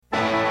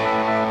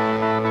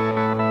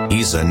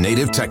He's a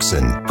native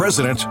Texan,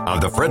 president of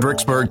the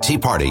Fredericksburg Tea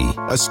Party,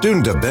 a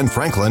student of Ben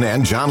Franklin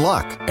and John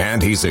Locke,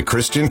 and he's a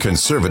Christian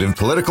conservative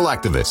political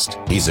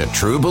activist. He's a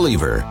true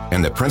believer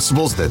in the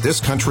principles that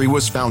this country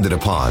was founded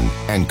upon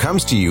and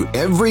comes to you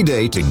every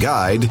day to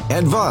guide,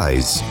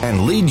 advise,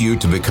 and lead you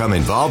to become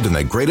involved in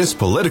the greatest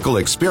political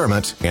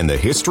experiment in the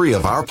history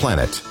of our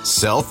planet,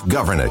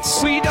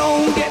 self-governance. We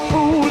don't get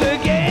fooled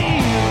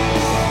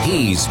again.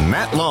 He's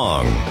Matt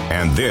Long,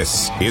 and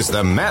this is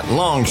The Matt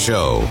Long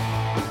Show.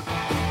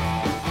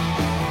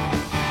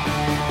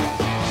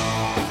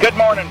 Good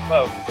morning,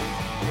 folks.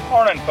 Good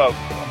morning, folks.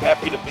 I'm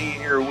happy to be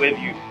here with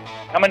you.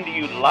 Coming to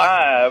you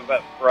live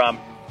from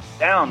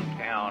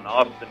downtown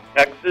Austin,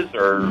 Texas,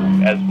 or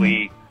as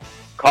we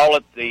call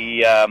it,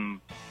 the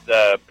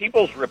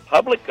People's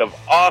Republic of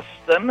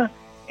Austin.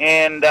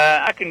 And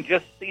I can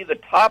just see the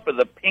top of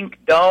the pink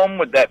dome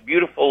with that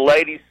beautiful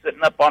lady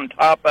sitting up on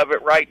top of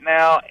it right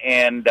now.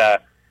 And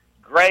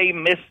gray,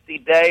 misty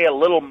day, a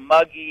little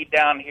muggy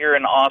down here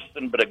in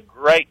Austin, but a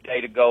great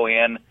day to go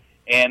in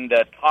and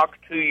talk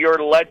to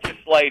your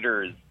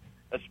legislators,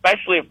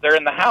 especially if they're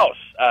in the House.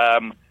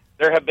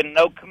 There have been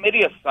no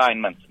committee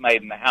assignments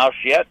made in the House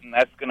yet, and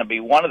that's going to be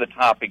one of the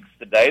topics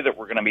today that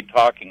we're going to be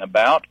talking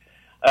about.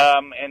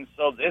 And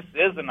so this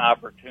is an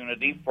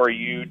opportunity for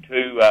you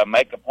to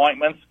make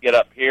appointments, get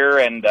up here,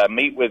 and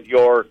meet with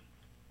your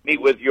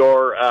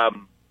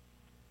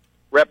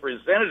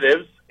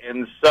representatives.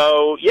 And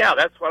so, yeah,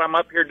 that's what I'm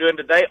up here doing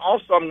today.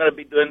 Also, I'm going to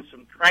be doing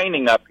some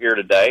training up here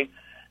today.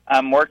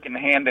 I'm working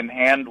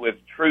hand-in-hand with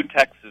True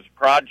Texas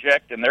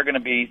Project, and they're going to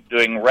be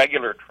doing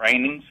regular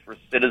trainings for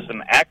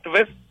citizen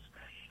activists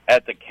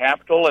at the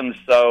Capitol. And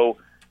so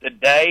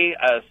today,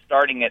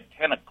 starting at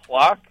 10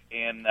 o'clock,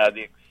 and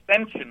the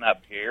extension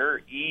up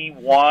here,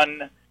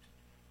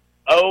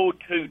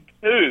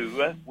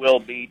 E1022, will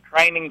be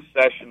training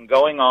session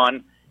going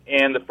on.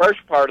 And the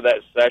first part of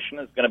that session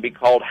is going to be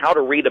called How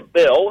to Read a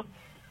Bill,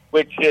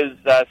 which is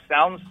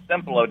sounds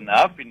simple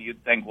enough, and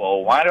you'd think,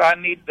 well, why do I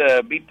need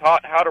to be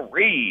taught how to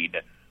read?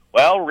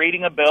 Well,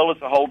 reading a bill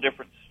is a whole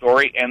different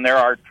story, and there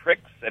are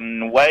tricks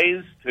and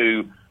ways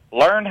to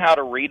learn how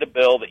to read a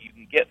bill that you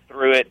can get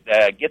through it,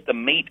 get the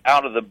meat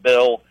out of the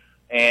bill,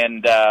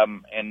 and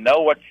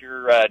know what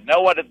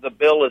the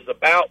bill is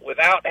about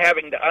without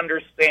having to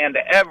understand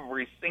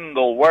every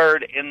single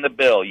word in the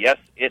bill. Yes,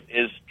 it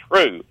is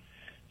true.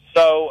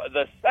 So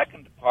the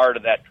second part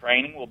of that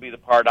training will be the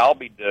part I'll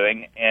be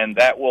doing, and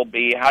that will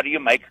be how do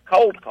you make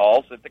cold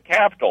calls at the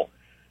Capitol.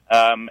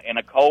 And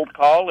a cold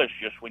call is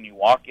just when you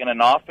walk in an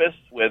office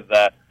with,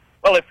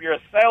 if you're a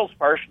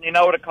salesperson, you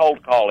know what a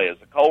cold call is.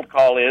 A cold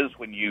call is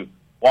when you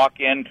walk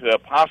into a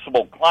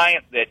possible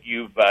client that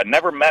you've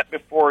never met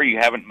before, you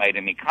haven't made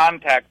any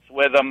contacts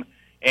with them,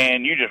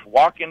 and you just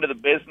walk into the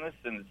business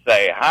and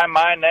say, hi,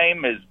 my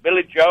name is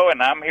Billy Joe,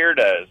 and I'm here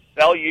to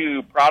sell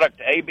you product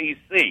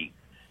ABC.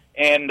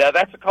 And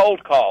that's a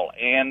cold call,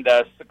 and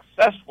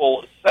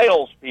successful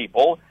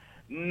salespeople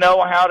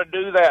know how to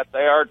do that.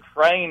 They are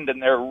trained,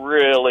 and they're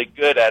really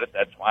good at it.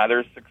 That's why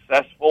they're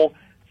successful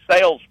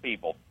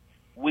salespeople.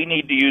 We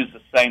need to use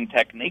the same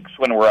techniques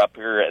when we're up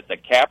here at the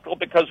Capitol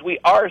because we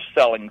are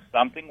selling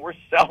something. We're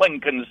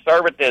selling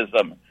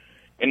conservatism.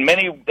 In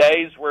many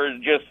days, we're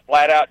just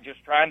flat out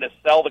just trying to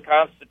sell the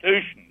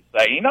Constitution.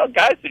 Say,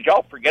 guys, did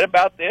y'all forget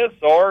about this?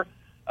 Or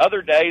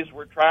other days,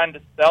 we're trying to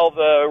sell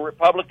the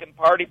Republican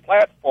Party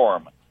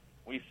platform.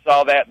 We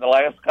saw that in the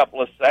last couple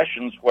of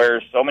sessions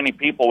where so many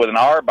people with an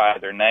R by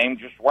their name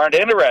just weren't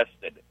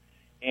interested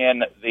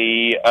in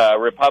the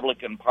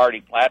Republican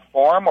Party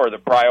platform or the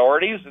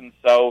priorities, and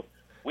so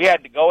we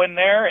had to go in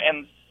there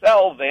and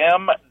sell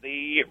them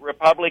the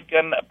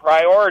Republican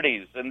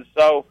priorities. And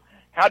so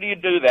how do you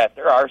do that?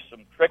 There are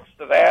some tricks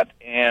to that,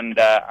 and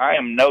I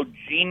am no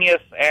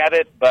genius at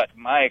it, but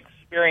my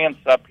experience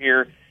up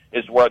here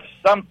is worth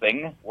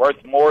something,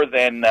 worth more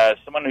than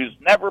someone who's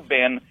never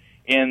been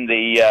in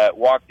the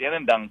walked in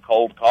and done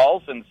cold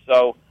calls. And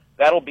so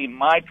that'll be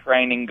my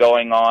training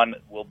going on,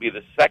 will be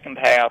the second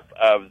half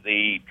of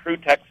the True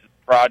Texas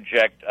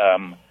Project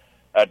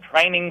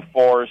training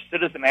for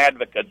citizen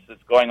advocates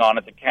that's going on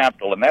at the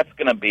Capitol. And that's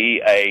going to be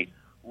a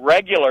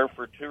regular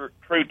for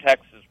True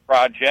Texas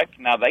Project.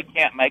 Now, they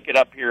can't make it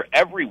up here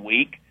every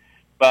week,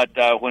 but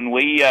when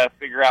we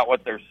figure out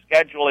what their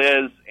schedule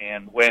is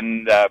and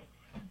when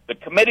the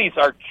committees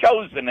are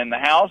chosen in the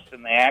House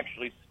and they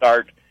actually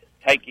start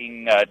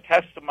taking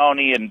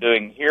testimony and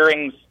doing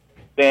hearings,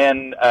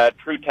 then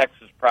True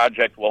Texas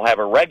Project will have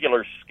a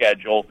regular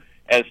schedule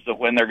as to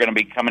when they're going to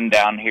be coming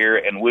down here,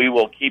 and we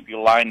will keep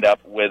you lined up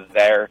with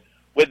their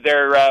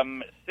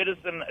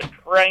citizen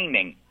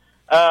training.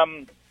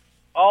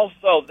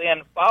 Also,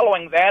 then,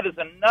 following that is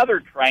another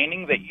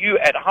training that you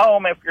at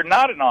home, if you're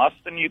not in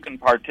Austin, you can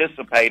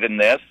participate in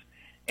this.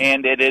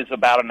 And it is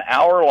about an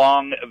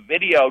hour-long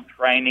video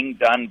training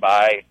done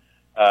by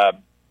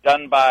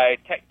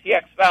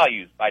TX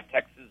Values, by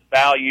Texas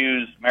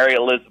Values, Mary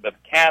Elizabeth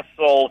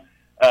Castle,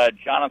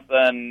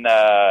 Jonathan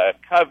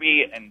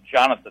Covey, and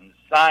Jonathan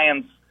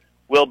Science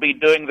will be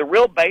doing the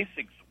real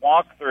basics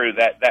walkthrough,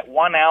 that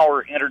 1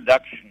 hour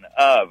introduction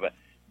of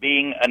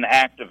being an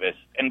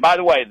activist. And by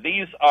the way,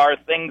 these are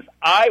things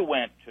I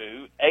went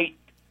to 8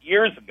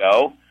 years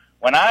ago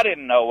when I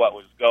didn't know what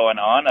was going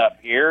on up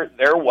here.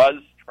 There was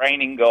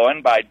training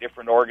going by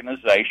different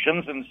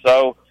organizations, and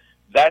so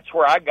that's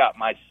where I got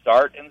my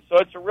start. And so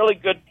it's a really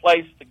good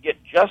place to get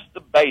just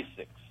the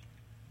basics.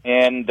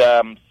 And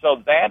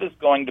so that is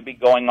going to be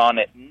going on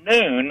at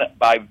noon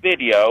by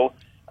video.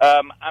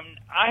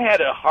 I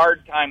had a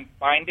hard time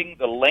finding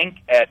the link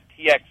at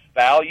TX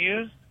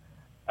Values.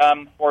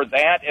 For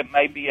that, it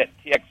may be at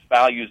TX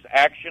Values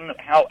Action.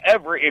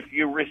 However, if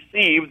you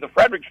receive the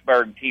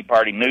Fredericksburg Tea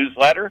Party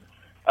newsletter,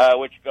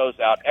 which goes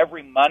out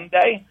every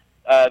Monday,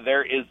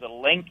 there is a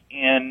link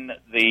in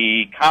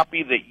the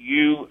copy that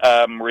you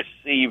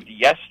received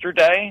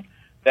yesterday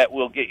that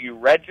will get you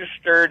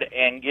registered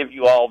and give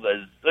you all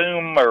the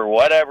Zoom or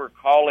whatever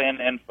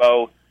call-in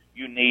info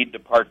you need to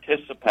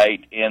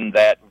participate in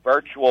that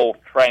virtual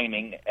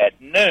training at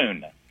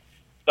noon.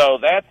 So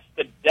that's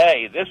the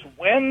day. This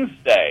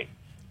Wednesday,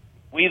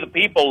 We the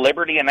People,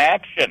 Liberty in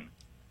Action,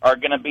 are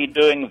going to be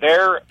doing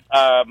their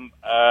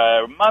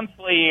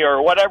monthly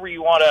or whatever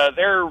you want to,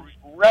 their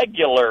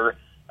regular,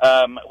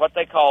 what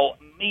they call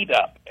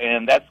meetup,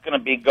 and that's going to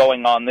be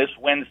going on this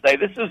Wednesday.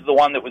 This is the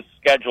one that was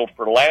scheduled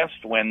for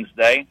last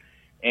Wednesday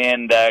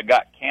and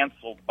got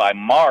canceled by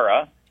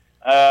Mara,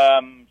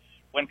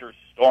 Winter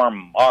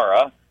Storm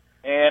Mara.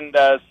 And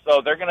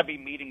so they're going to be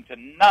meeting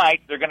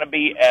tonight. They're going to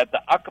be at the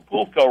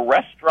Acapulco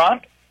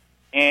restaurant,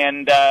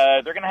 and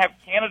they're going to have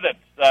candidates.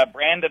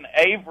 Brandon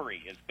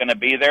Avery is going to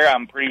be there.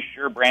 I'm pretty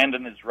sure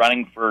Brandon is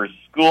running for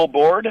school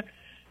board.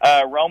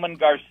 Roman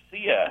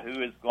Garcia,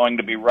 who is going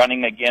to be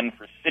running again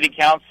for city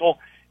council,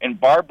 and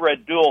Barbara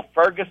Duell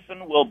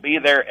Ferguson will be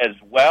there as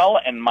well.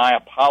 And my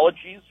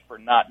apologies for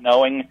not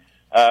knowing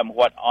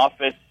what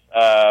office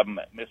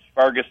Ms.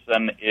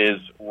 Ferguson is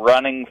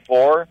running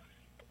for.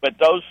 But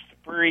those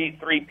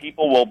three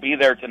people will be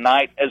there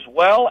tonight, as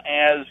well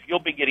as you'll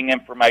be getting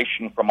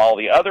information from all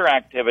the other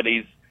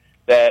activities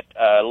that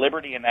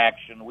Liberty in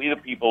Action, We the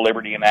People,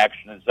 Liberty in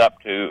Action is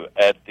up to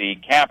at the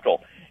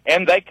Capitol.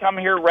 And they come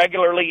here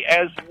regularly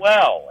as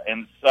well.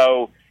 And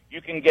so you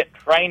can get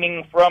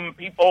training from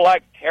people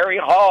like Terry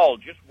Hall.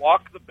 Just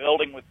walk the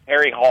building with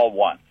Terry Hall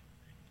once,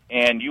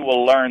 and you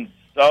will learn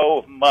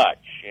so much.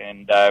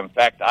 And, in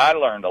fact, I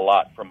learned a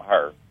lot from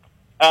her.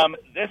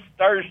 This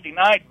Thursday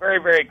night, very,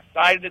 very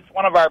excited. It's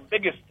one of our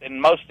biggest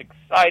and most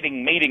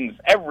exciting meetings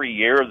every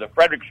year, the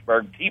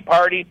Fredericksburg Tea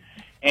Party,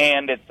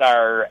 and it's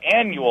our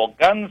annual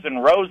Guns N'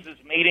 Roses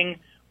meeting.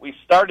 We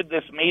started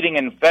this meeting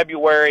in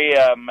February.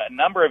 A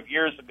number of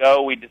years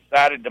ago, we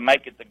decided to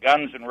make it the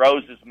Guns N'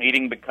 Roses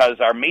meeting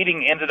because our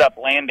meeting ended up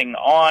landing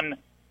on,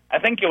 I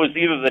think it was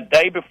either the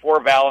day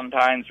before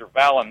Valentine's or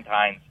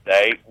Valentine's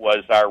Day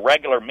was our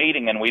regular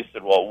meeting, and we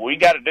said, well, we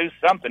got to do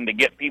something to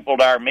get people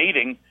to our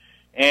meeting.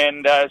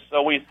 And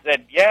so we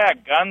said, yeah,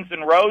 Guns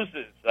N'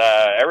 Roses.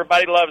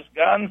 Everybody loves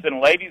guns,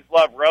 and ladies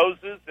love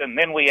roses. And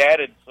then we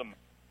added some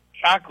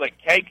chocolate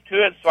cake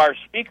to it. So our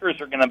speakers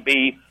are going to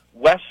be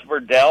Wes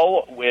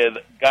Verdell with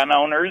Gun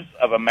Owners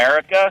of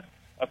America,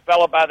 a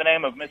fellow by the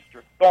name of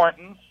Mr.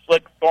 Thornton,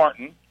 Slick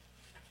Thornton,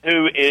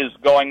 who is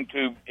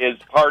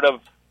part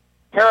of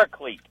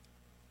Paraclete.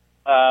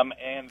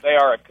 And they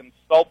are a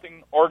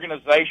consulting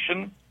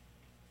organization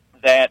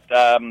that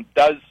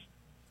does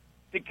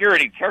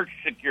security, church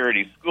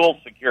security, school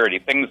security,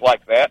 things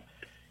like that.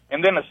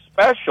 And then a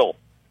special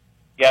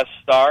guest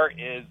star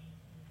is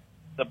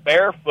the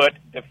Barefoot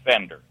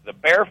Defender. The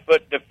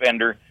Barefoot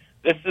Defender,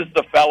 this is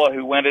the fellow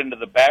who went into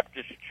the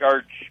Baptist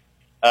church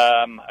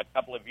a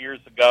couple of years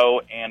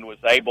ago and was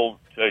able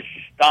to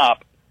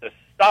stop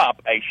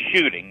a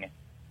shooting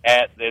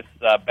at this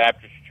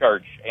Baptist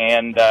church.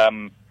 And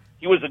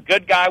he was a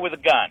good guy with a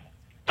gun.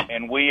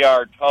 And we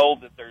are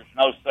told that there's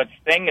no such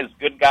thing as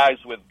good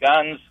guys with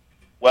guns.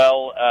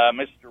 Well,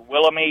 Mr.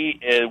 Willoughby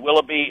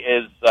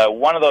is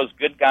one of those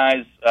good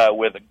guys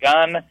with a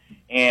gun,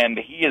 and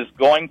he is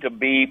going to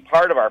be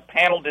part of our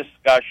panel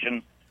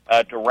discussion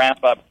to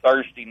wrap up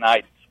Thursday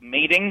night's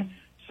meeting.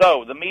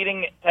 So the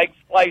meeting takes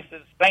place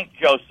at St.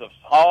 Joseph's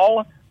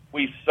Hall.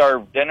 We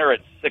serve dinner at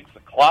 6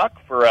 o'clock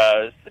for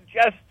a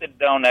suggested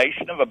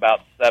donation of about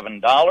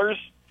 $7.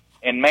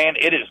 And, man,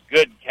 it is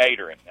good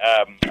catering.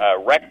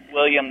 Rex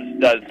Williams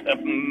does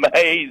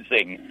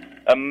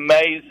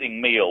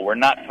amazing meal. We're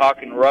not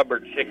talking rubber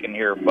chicken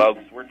here,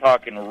 folks. We're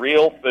talking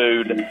real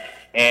food.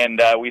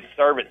 And we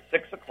serve at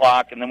 6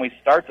 o'clock, and then we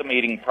start the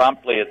meeting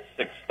promptly at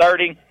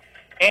 6:30.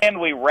 And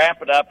we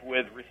wrap it up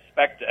with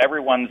respect to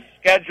everyone's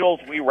schedules.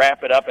 We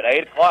wrap it up at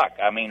 8 o'clock.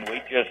 I mean,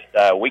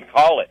 we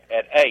call it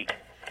at 8.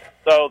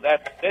 So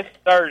that's this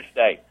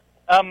Thursday.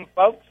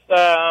 Folks,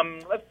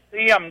 let's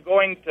see. I'm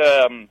going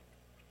to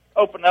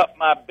open up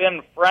my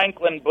Ben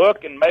Franklin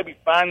book and maybe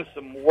find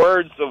some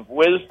words of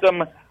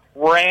wisdom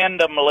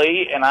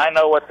randomly, and I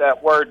know what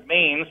that word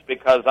means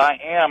because I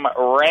am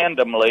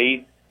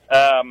randomly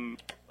I'm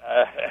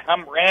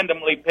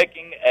randomly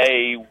picking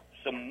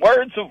some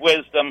words of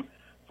wisdom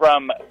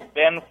from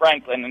Ben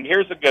Franklin, and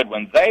here's a good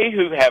one. They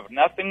who have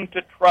nothing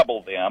to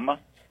trouble them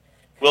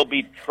will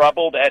be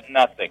troubled at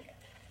nothing.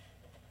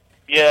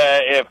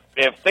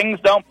 if things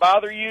don't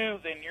bother you,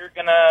 then you're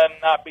going to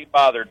not be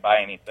bothered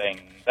by anything.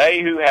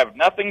 They who have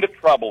nothing to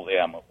trouble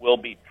them will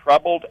be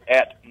troubled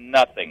at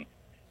nothing.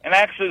 And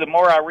actually, the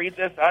more I read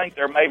this, I think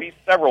there may be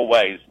several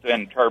ways to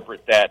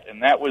interpret that,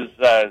 and that was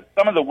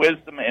some of the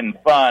wisdom and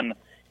fun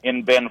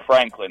in Ben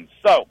Franklin.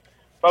 So,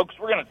 folks,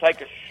 we're going to take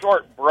a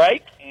short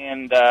break,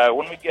 and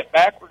when we get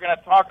back, we're going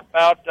to talk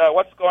about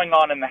what's going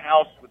on in the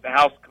House with the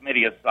House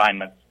committee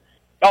assignments.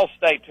 Y'all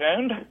stay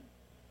tuned.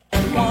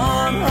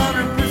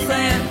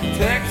 100%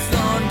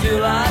 Texan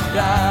till I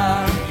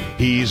die.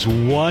 He's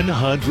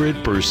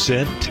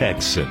 100%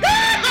 Texan.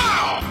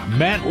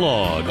 Matt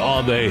Long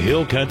on the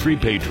Hill Country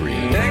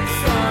Patriot.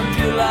 Texan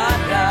till I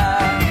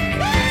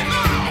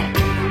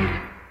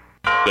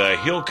die. The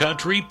Hill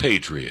Country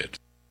Patriot.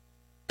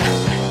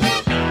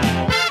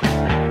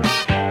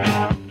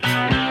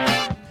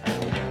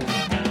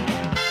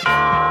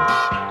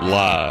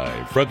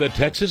 Live from the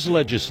Texas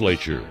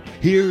Legislature,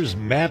 here's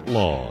Matt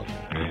Long.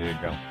 There you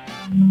go.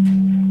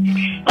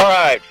 All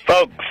right,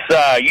 folks,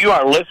 you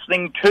are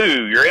listening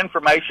to your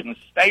information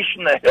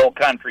station, the Hill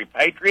Country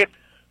Patriot,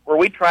 where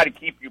we try to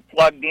keep you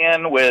plugged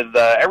in with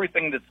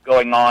everything that's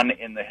going on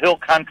in the Hill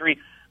Country.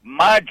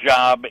 My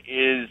job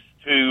is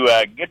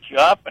to get you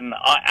up and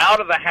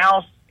out of the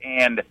house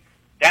and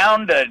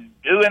down to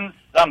doing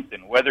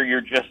something, whether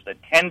you're just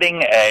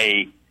attending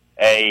a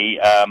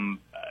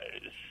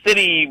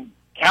city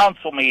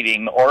council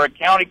meeting or a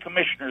county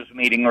commissioners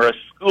meeting or a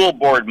school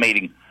board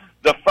meeting.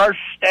 The first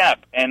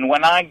step, and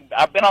when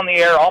I've been on the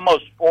air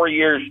almost 4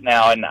 years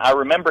now, and I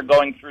remember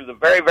going through the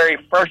very, very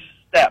first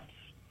steps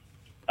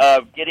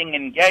of getting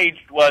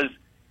engaged was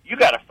you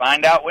got to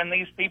find out when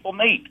these people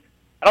meet.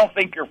 I don't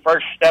think your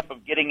first step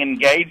of getting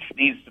engaged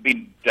needs to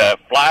be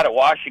fly to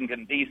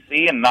Washington,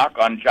 D.C. and knock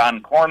on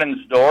John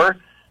Cornyn's door.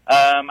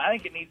 I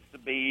think it needs to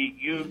be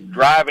you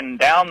driving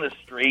down the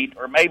street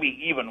or maybe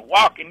even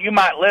walking. You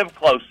might live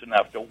close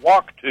enough to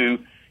walk to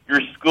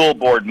your school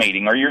board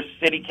meeting or your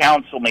city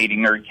council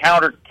meeting or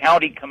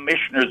county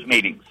commissioners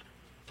meetings.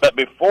 But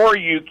before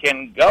you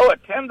can go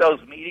attend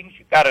those meetings,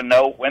 you've got to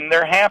know when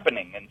they're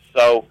happening. And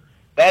so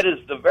that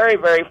is the very,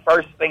 very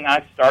first thing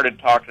I started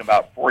talking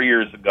about 4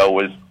 years ago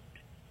was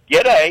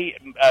get a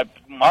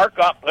mark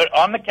up, put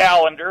on the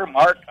calendar,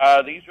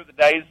 these are the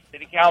days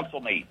city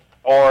council meets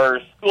or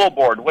school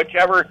board,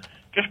 whichever,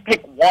 just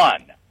pick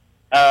one.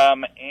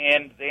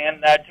 And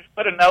then just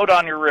put a note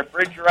on your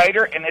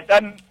refrigerator, and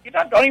you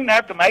don't even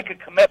have to make a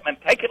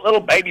commitment. Take it little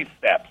baby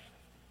steps.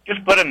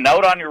 Just put a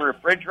note on your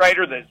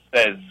refrigerator that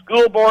says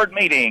school board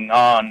meeting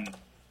on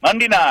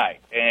Monday night,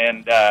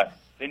 and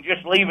then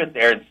just leave it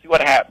there and see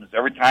what happens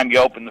every time you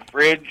open the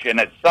fridge. And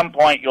at some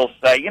point you'll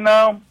say,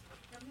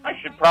 I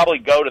should probably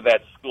go to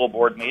that school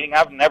board meeting.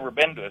 I've never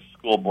been to a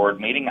school board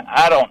meeting.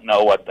 I don't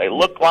know what they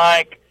look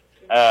like.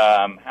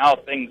 How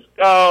things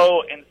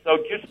go, and so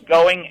just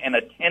going and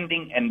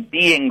attending and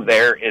being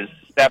there is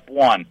step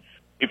one.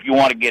 If you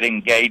want to get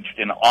engaged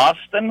in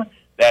Austin,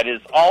 that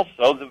is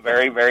also the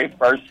very, very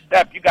first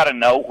step. You got to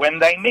know when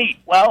they meet.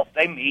 Well,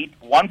 they meet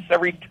once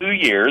every 2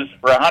 years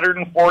for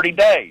 140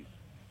 days.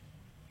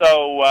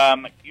 So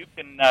you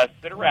can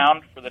sit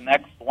around for the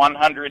next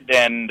 100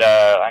 and,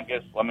 I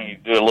guess, let me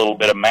do a little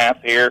bit of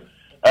math here,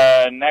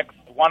 next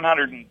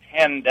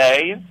 110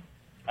 days.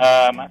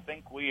 I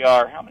think we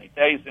are, how many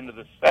days into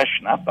the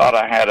session? I thought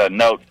I had a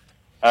note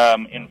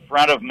in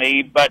front of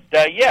me. But,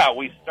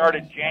 we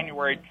started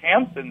January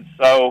 10th, and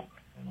so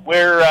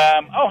we're,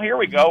 here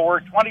we go. We're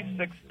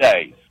 26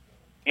 days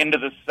into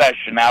the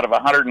session out of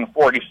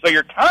 140. So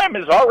your time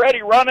is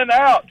already running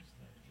out.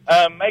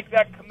 Make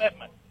that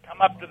commitment.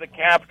 Come up to the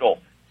Capitol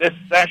this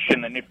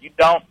session, and if you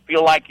don't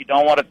feel like you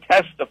don't want to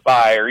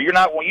testify or you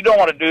don't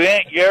want to do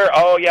it,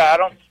 I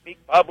don't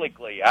speak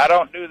publicly. I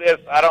don't do this.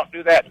 I don't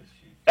do that.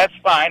 That's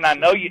fine. I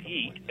know you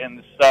eat,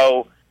 and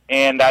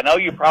I know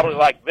you probably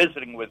like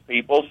visiting with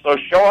people, so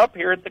show up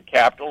here at the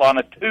Capitol on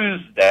a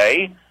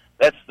Tuesday.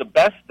 That's the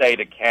best day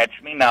to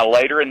catch me. Now,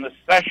 later in the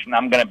session,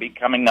 I'm going to be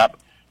coming up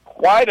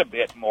quite a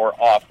bit more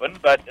often,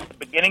 but at the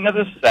beginning of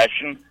the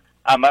session,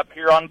 I'm up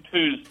here on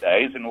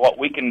Tuesdays, and what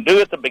we can do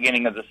at the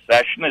beginning of the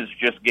session is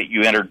just get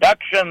you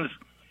introductions,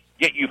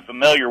 get you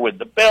familiar with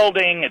the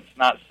building. It's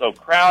not so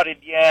crowded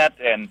yet,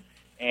 and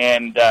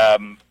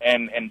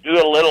do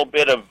a little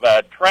bit of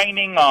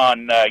training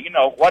on,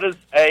 what does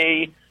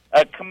a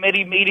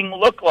committee meeting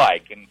look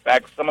like. In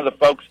fact, some of the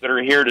folks that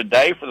are here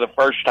today for the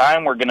first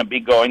time, we're going to be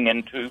going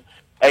into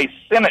a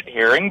Senate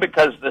hearing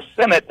because the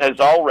Senate has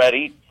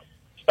already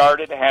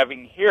started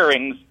having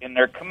hearings in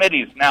their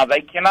committees. Now,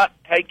 they cannot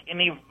take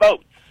any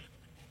votes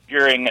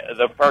during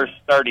the first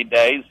 30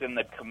 days in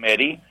the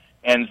committee,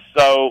 and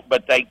so,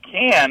 but they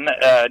can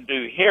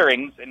do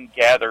hearings and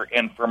gather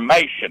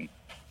information.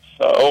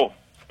 So,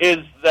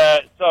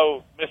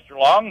 Mr.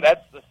 Long,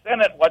 that's the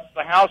Senate. What's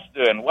the House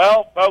doing?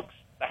 Well, folks,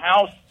 the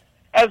House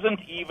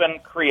hasn't even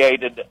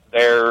created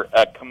their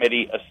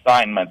committee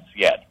assignments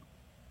yet.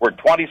 We're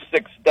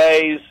 26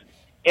 days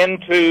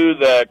into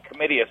the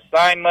committee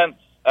assignments,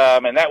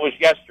 and that was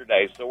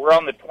yesterday. So we're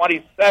on the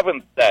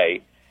 27th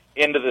day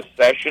into the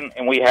session,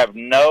 and we have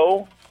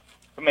no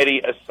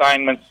committee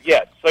assignments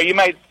yet. So you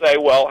may say,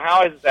 well,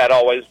 how has that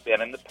always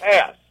been in the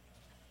past?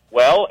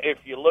 Well, if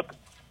you look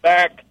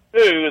back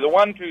to the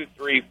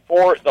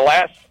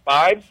last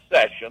 5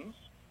 sessions,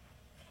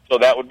 so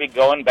that would be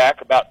going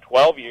back about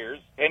 12 years,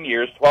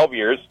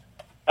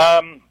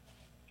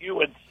 you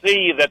would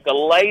see that the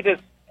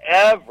latest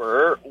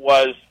ever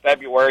was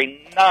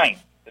February 9th,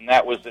 and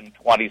that was in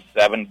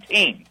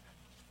 2017.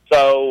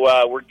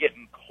 So we're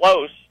getting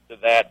close to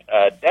that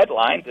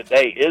deadline.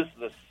 Today is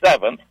the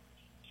 7th.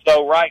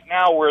 So right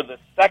now we're the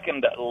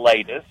second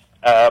latest.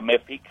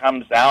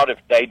 If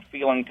Dade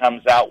Phelan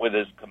comes out with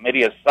his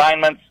committee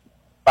assignments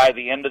by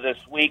the end of this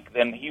week,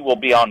 then he will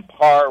be on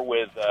par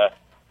with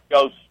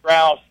Joe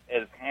Strauss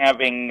as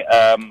having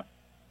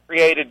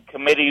created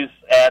committees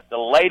at the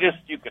latest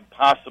you could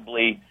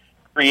possibly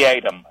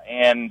create them.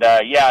 And,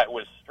 it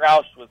was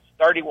Strauss with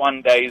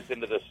 31 days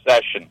into the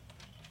session.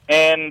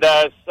 And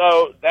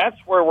so that's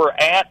where we're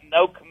at.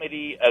 No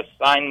committee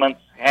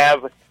assignments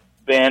have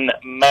been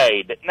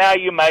made. Now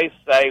you may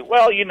say,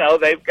 well,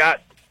 they've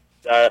got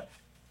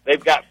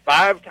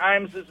 5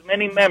 times as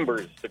many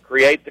members to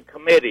create the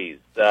committees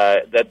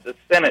that the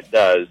Senate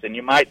does, and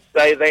you might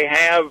say they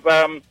have.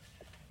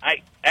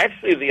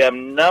 The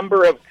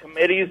number of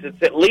committees,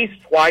 it's at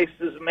least twice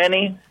as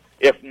many,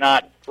 if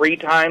not 3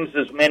 times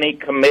as many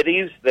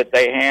committees that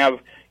they have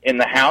in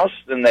the House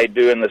than they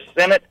do in the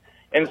Senate.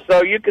 And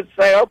so you could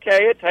say,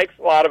 okay, it takes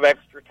a lot of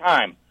extra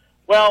time.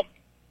 Well,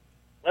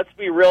 let's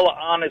be real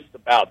honest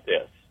about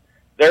this.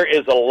 There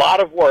is a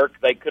lot of work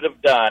they could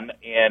have done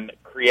in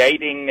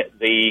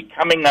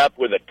coming up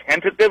with a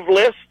tentative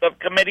list of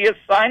committee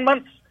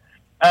assignments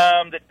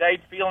that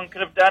Dade Phelan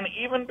could have done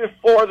even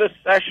before the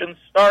session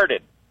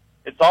started.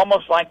 It's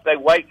almost like they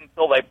wait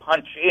until they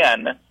punch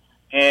in,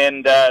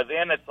 and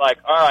then it's like,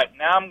 all right,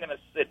 now I'm going to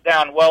sit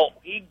down. Well,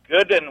 he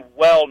good and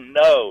well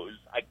knows,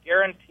 I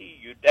guarantee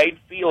you, Dade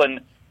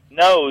Phelan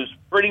knows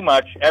pretty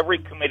much every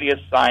committee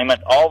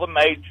assignment, all the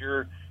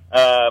major,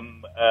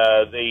 the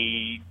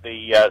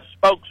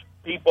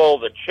spokespeople,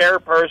 the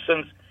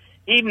chairpersons.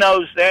 He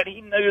knows that.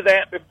 He knew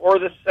that before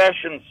the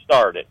session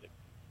started.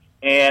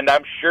 And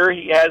I'm sure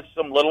he has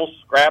some little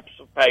scraps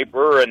of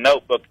paper or a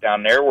notebook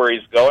down there where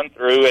he's going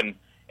through and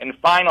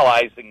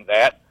finalizing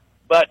that.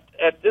 But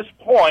at this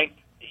point,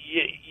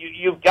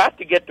 you've got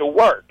to get to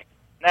work.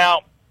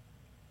 Now,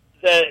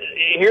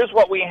 here's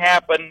what we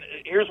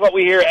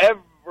hear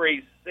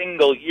every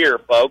single year,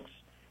 folks,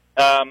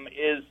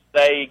 is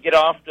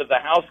the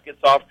House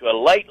gets off to a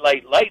late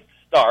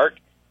start,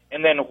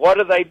 and then what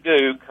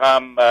do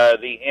come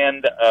the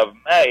end of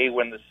May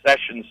when the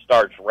session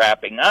starts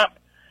wrapping up?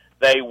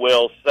 They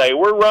will say,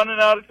 we're running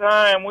out of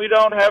time, we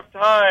don't have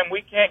time,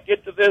 we can't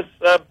get to this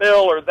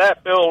bill or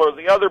that bill or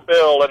the other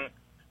bill, and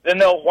then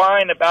they'll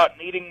whine about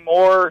needing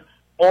more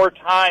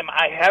time.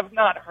 I have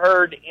not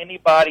heard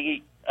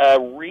anybody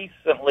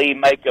recently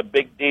make a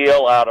big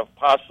deal out of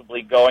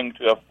possibly going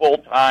to a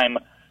full-time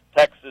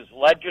Texas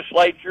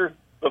legislature,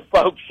 but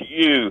folks,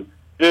 you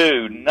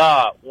do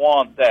not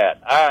want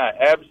that.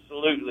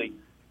 Absolutely.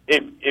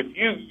 If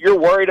you're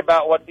worried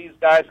about what these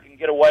guys can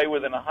get away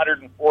with in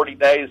 140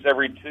 days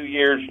every 2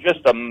 years,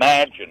 just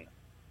imagine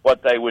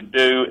what they would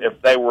do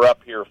if they were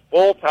up here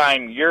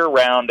full-time,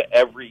 year-round,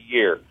 every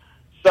year.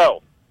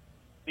 So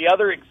the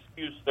other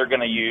excuse they're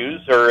going to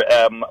use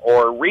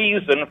or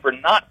reason for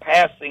not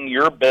passing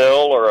your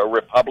bill or a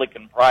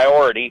Republican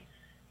priority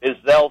is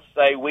they'll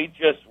say, we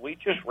just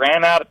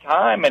ran out of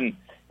time and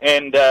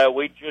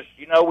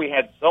we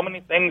had so many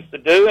things to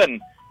do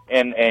and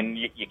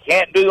you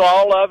can't do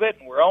all of it,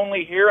 and we're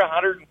only here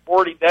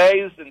 140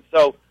 days, and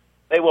so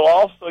they will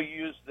also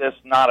use this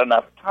not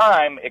enough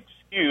time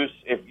excuse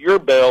if your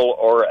bill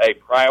or a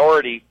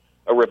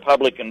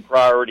Republican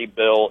priority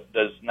bill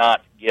does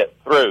not get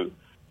through.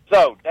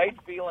 So Dade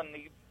Phelan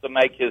needs to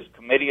make his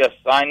committee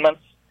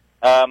assignments.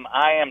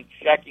 I am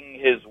checking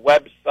his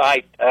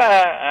website.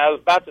 I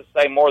was about to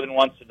say more than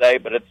once a day,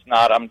 but it's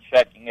not. I'm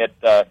checking it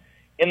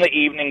in the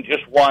evening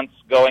just once,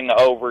 going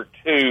over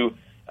to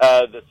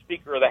the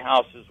Speaker of the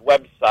House's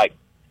website.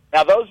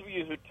 Now, those of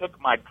you who took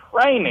my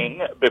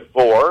training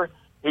before,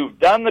 who've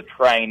done the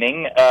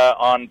training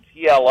on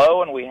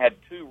TLO, and we had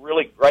 2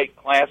 really great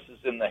classes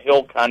in the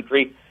Hill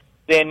Country,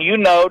 then you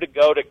know to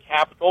go to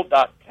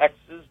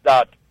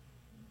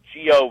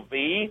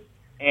capital.texas.gov,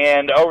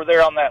 and over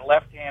there on that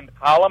left-hand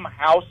column,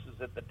 House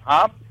is at the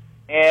top,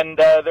 and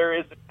there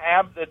is a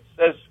tab that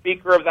says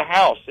Speaker of the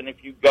House, and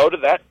if you go to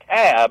that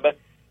tab,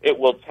 it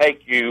will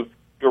take you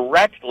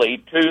directly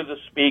to the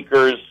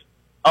Speaker's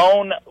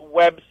own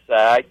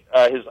website,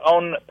 his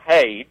own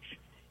page,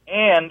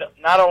 and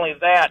not only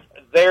that,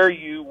 there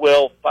you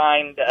will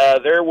find,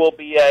 there will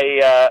be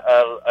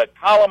a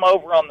column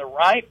over on the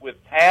right with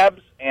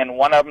tabs, and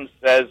one of them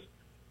says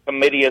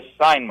committee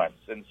assignments,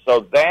 and so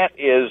that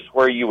is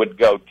where you would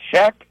go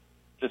check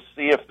to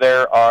see if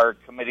there are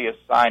committee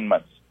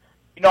assignments.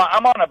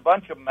 I'm on a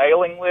bunch of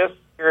mailing lists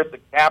here at the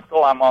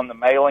Capitol. I'm on the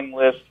mailing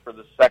list for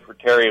the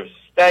Secretary of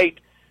State,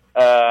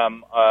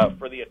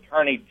 for the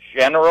Attorney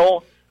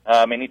General.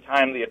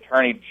 Anytime the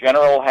Attorney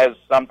General has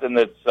something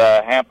that's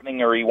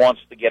happening or he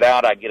wants to get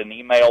out, I get an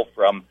email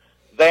from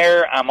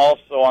there. I'm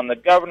also on the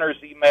governor's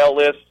email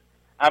list.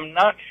 I'm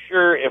not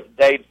sure if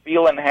Dave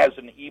Phelan has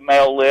an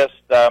email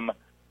list,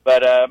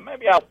 but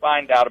maybe I'll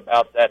find out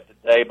about that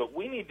today. But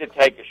we need to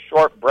take a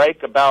short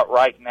break about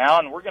right now,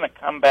 and we're going to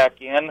come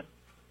back in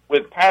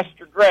with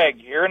Pastor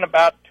Greg here in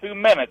about 2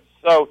 minutes.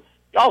 So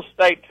y'all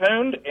stay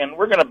tuned, and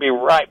we're going to be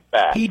right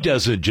back. He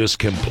doesn't just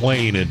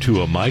complain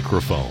into a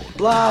microphone.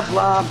 Blah,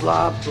 blah,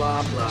 blah,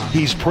 blah, blah.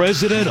 He's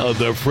president of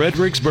the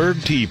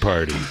Fredericksburg Tea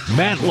Party.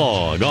 Matt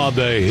Long on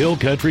the Hill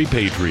Country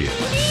Patriot.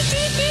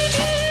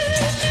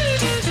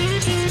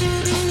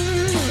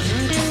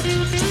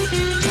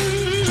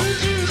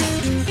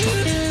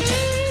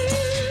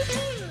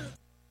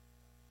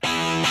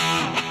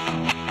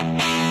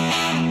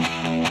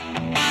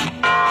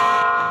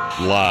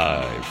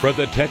 Live from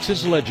the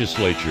Texas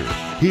Legislature,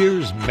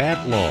 here's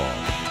Matt Long.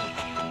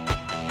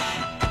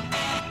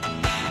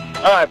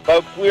 All right,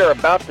 folks, we are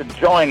about to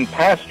join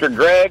Pastor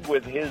Greg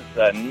with his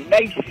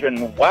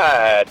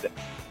nationwide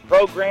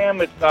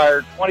program. It's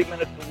our 20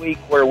 minutes a week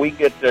where we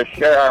get to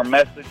share our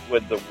message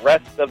with the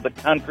rest of the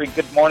country.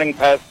 Good morning,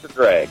 Pastor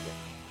Greg.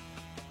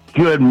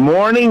 Good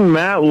morning,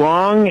 Matt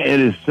Long. It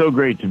is so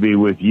great to be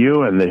with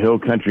you and the Hill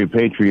Country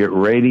Patriot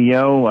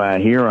Radio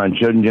here on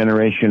Chosen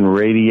Generation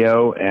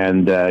Radio,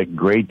 and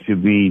great to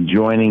be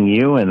joining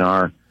you and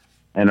our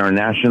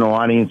national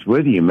audience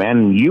with you,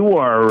 man. You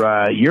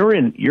are you're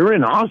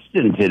in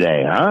Austin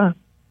today, huh?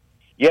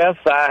 Yes,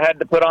 I had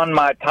to put on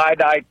my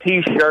tie-dye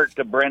T-shirt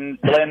to blend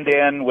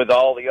in with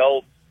all the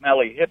old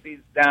smelly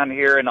hippies down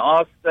here in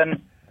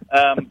Austin,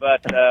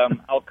 but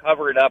I'll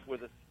cover it up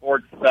with a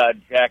sports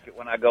jacket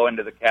when I go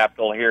into the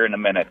Capitol here in a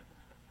minute.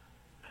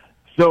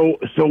 So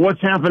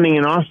what's happening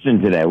in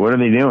Austin today? What are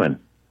they doing?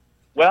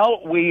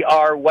 Well, we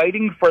are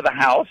waiting for the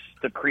House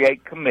to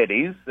create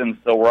committees, and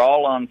so we're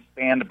all on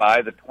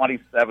standby the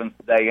 27th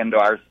day into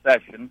our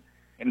session.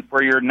 And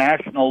for your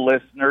national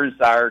listeners,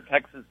 our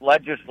Texas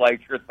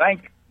legislature,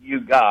 thank you,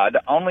 God,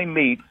 only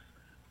meets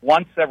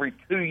once every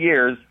 2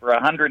 years for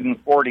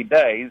 140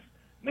 days.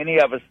 Many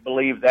of us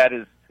believe that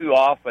is too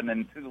often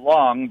and too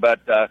long,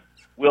 but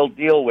we'll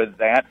deal with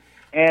that.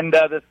 And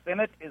the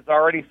Senate is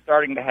already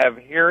starting to have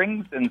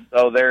hearings, and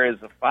so there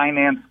is a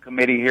Finance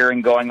Committee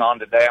hearing going on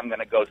today. I'm going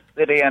to go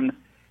sit in,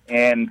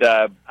 and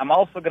I'm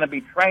also going to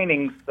be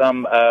training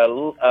some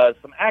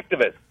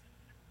activists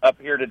up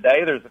here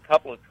today. There's a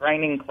couple of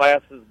training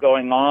classes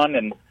going on,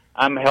 and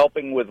I'm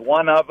helping with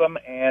one of them.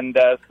 And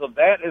so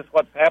that is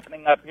what's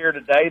happening up here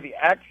today. The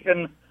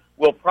action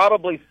will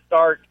probably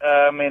start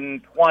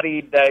in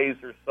 20 days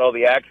or so.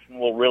 The action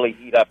will really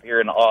heat up here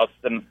in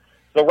Austin.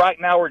 So right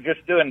now we're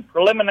just doing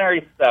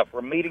preliminary stuff.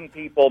 We're meeting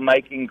people,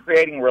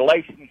 creating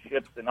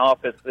relationships in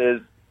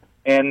offices,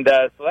 and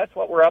so that's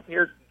what we're up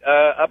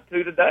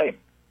to today.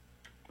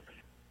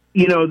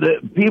 You know,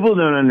 the people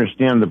don't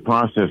understand the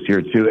process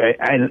here too,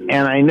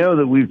 and I know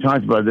that we've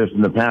talked about this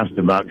in the past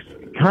about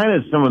kind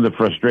of some of the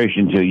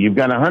frustration too. You've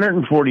got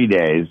 140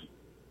 days.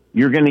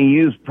 You're going to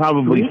use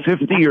probably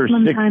 50 or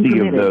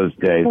 60 of those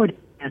days.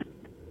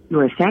 You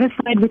are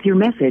satisfied with your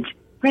message.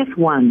 Press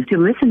 1 to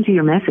listen to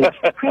your message.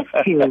 Press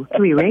 2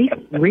 to erase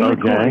and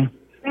re-record. Okay.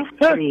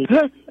 Press 3.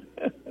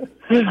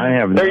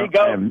 There you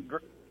go.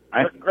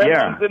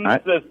 Gremlin's in the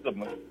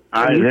system.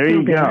 There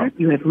you go.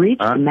 You have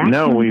reached the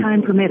maximum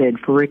time permitted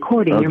for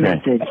recording your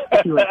message.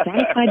 If you are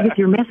satisfied with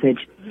your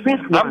message, press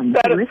 1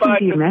 to listen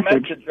to your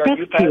message. Press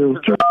 2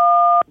 to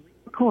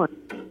record.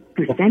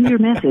 To send your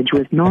message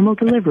with normal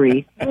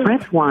delivery,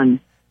 press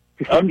 1.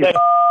 To send your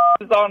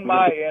on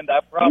my end,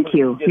 I promise. Thank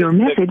you. Your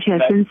message has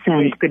been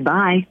sent.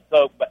 Goodbye.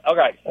 So, all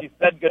right, she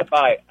said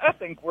goodbye. I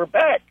think we're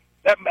back.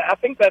 I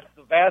think that's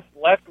the vast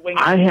left-wing.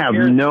 I have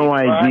no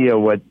idea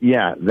what.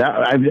 Yeah,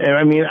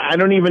 I mean, I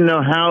don't even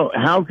know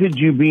how could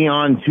you be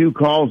on two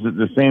calls at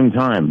the same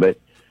time. But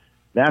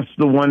that's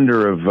the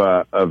wonder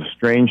of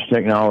strange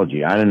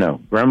technology. I don't know.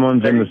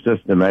 Gremlins in the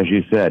system, as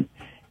you said.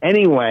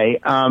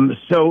 Anyway,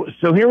 so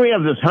here we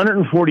have this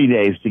 140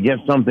 days to get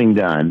something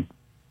done.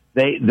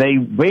 They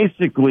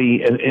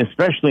basically,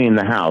 especially in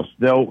the House,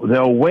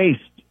 they'll waste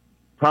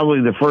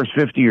probably the first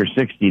 50 or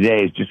 60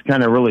 days just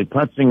kind of really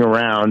putzing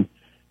around.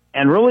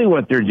 And really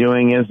what they're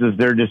doing is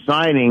they're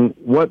deciding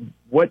what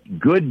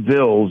good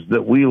bills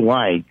that we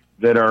like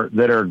that are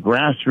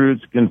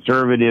grassroots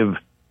conservative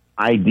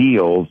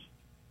ideals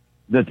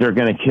that they're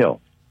going to kill.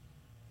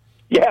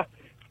 Yeah,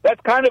 that's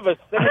kind of a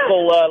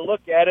cynical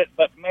look at it,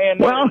 but man,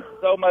 there's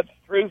so much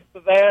truth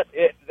to that.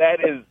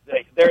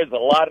 There's a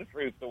lot of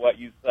truth to what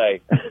you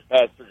say,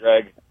 Pastor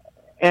Greg.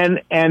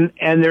 And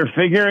they're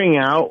figuring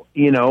out,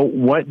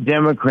 what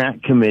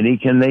Democrat committee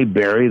can they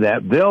bury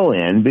that bill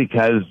in,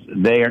 because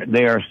they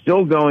are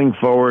still going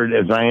forward,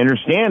 as I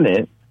understand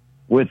it,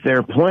 with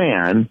their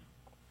plan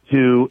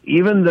to,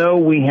 even though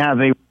we have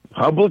a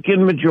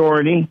Republican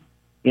majority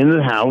in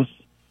the House,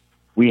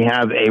 we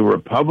have a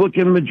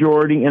Republican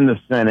majority in the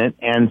Senate,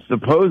 and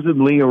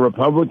supposedly a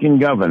Republican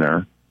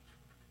governor,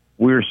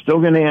 we're still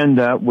going to end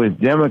up with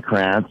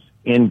Democrats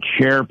in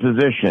chair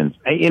positions.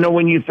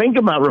 When you think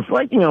about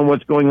reflecting on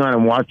what's going on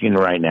in Washington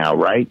right now,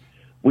 right?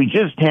 We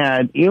just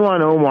had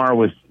Ilhan Omar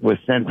was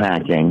sent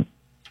packing.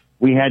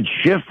 We had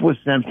Schiff was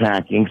sent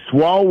packing.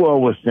 Swalwell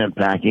was sent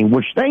packing,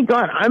 which, thank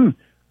God,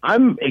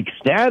 I'm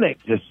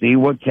ecstatic to see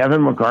what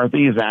Kevin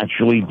McCarthy is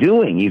actually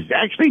doing. He's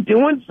actually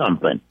doing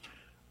something,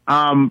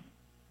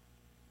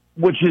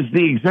 which is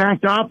the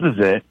exact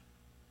opposite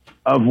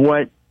of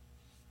what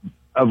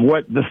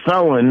the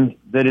felon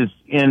that is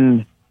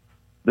in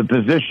the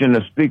position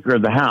of Speaker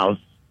of the House.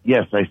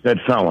 Yes, I said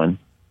felon.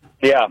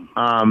 Yeah.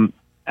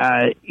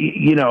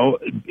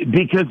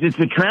 Because it's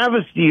a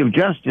travesty of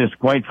justice,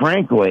 quite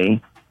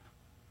frankly,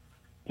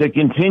 to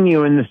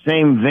continue in the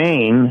same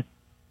vein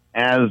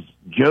as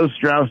Joe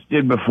Strauss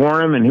did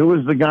before him. And who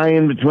was the guy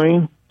in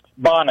between?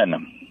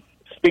 Bonin.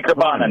 Speaker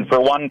Bonin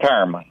for one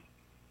term.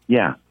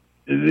 Yeah.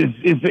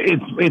 It's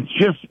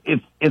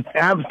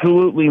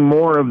absolutely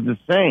more of the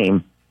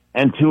same.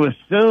 And to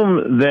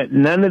assume that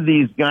none of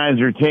these guys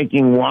are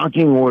taking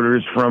walking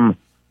orders from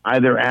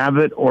either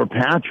Abbott or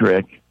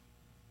Patrick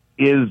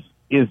is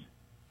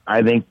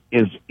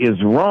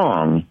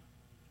wrong.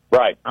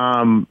 Right.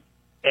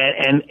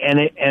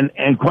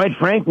 And quite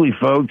frankly,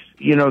 folks,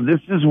 this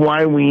is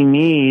why we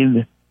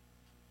need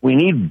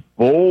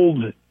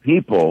bold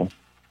people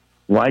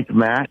like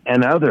Matt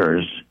and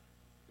others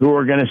who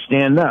are going to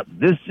stand up.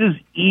 This is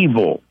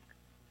evil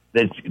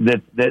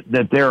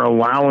that they're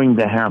allowing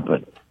to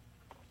happen.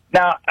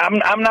 Now,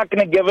 I'm not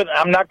going to give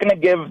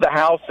the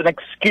House an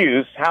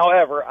excuse.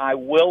 However, I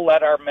will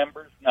let our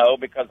members know,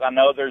 because I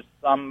know there's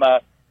some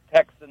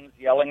Texans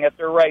yelling at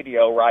their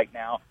radio right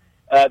now.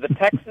 The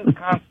Texas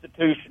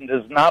Constitution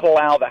does not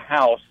allow the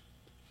House,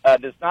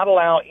 does not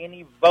allow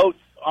any votes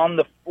on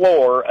the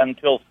floor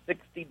until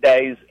 60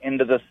 days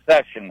into the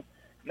session.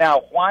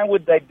 Now, why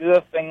would they do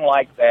a thing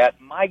like that?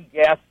 My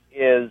guess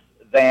is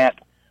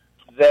that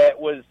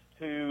was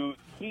to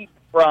keep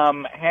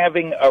from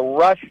having a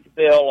rushed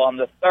bill on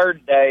the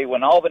third day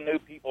when all the new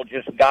people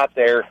just got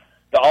there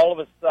to all of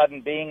a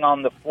sudden being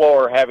on the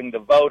floor having to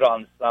vote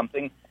on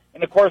something.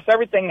 And, of course,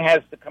 everything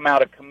has to come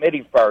out of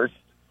committee first.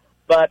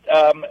 But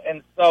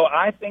and so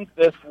I think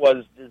this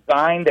was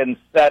designed and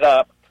set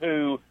up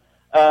to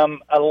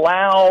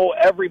allow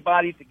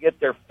everybody to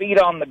get their feet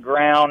on the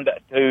ground,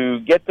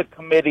 to get the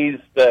committees,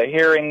 the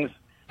hearings.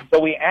 So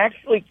we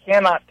actually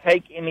cannot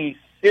take any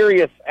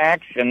serious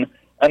action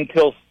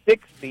until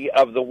 60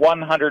 of the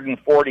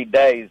 140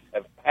 days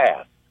have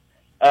passed.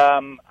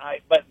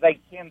 But they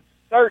can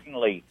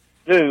certainly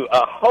do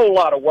a whole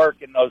lot of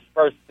work in those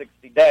first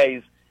 60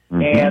 days.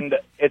 And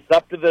it's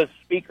up to the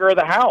Speaker of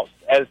the House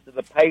as to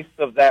the pace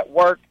of that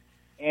work,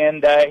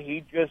 and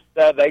they just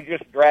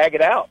drag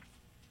it out.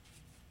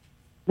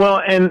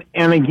 Well, and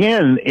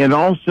again, it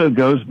also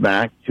goes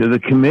back to the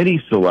committee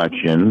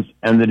selections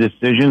and the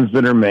decisions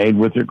that are made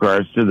with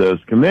regards to those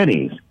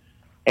committees.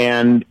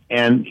 And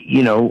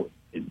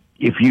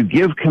if you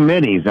give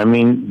committees,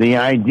 the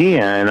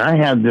idea, and I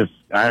had this,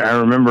 I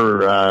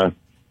remember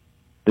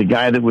the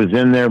guy that was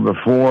in there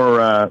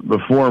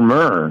before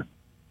Murr.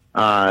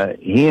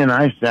 He and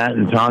I sat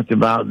and talked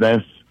about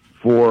this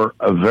for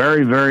a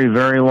very, very,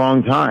 very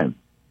long time.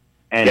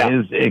 And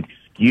his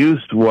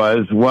excuse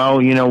was,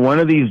 well, one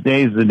of these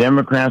days the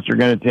Democrats are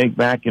going to take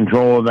back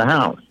control of the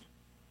House.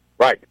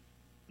 Right.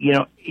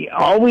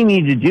 All we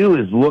need to do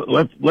is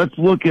let's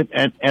look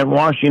at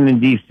Washington,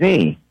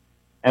 D.C.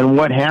 and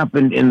what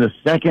happened in the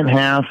second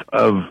half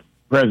of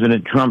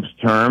President Trump's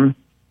term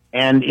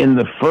and in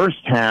the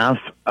first half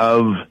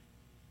of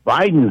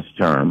Biden's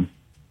term.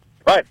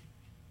 Right.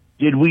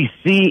 Did we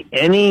see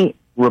any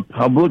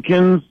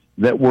Republicans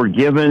that were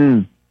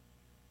given,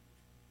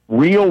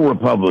 real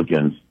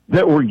Republicans,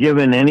 that were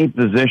given any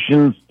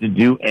positions to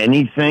do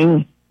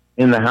anything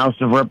in the House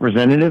of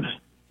Representatives?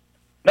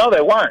 No,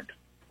 they weren't.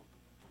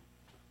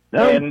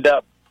 No. And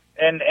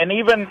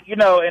even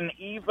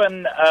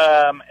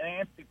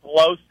Nancy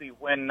Pelosi,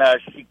 when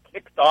she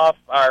kicked off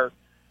our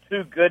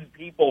two good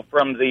people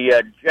from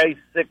the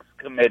J6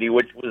 committee,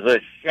 which was a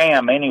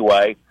sham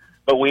anyway,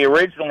 but we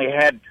originally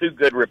had two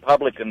good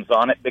Republicans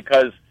on it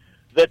because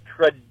the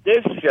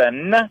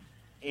tradition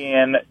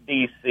in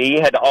D.C.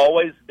 had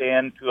always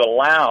been to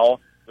allow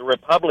the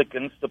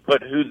Republicans to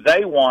put who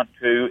they want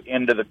to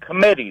into the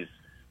committees.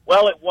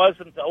 Well, it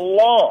wasn't a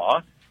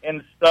law,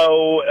 and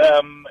so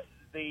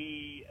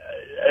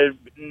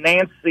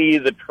Nancy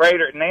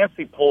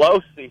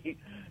Pelosi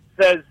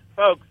says,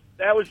 folks,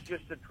 that was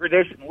just a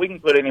tradition. We can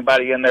put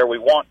anybody in there we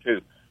want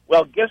to.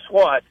 Well, guess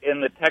what?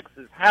 In the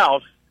Texas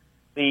House,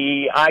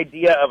 the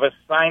idea of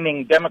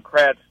assigning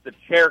Democrats to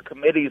chair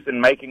committees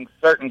and making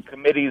certain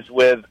committees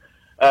with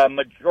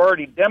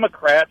majority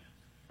Democrats,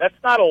 that's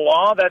not a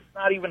law. That's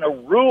not even a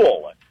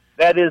rule.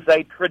 That is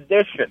a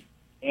tradition.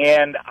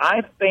 And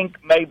I think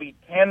maybe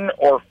 10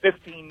 or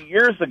 15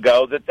 years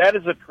ago that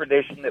is a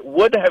tradition that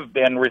would have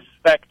been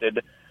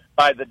respected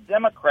by the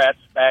Democrats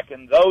back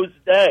in those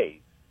days.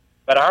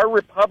 But our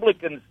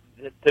Republicans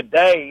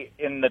today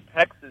in the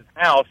Texas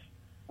House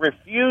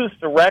refuse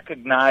to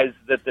recognize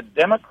that the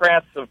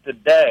Democrats of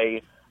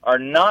today are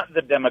not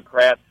the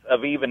Democrats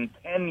of even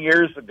 10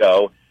 years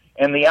ago.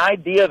 And the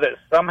idea that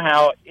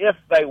somehow, if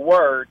they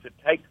were to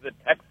take the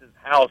Texas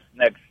House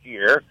next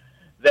year,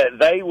 that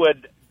they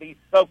would be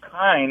so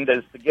kind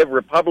as to give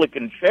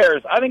Republican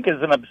chairs, I think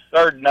is an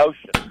absurd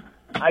notion.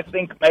 I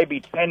think maybe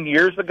 10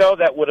 years ago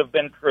that would have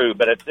been true.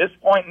 But at this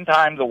point in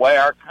time, the way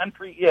our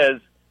country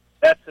is,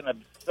 that's an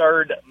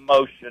absurd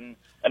motion,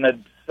 an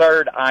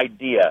absurd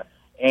idea.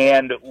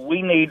 And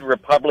we need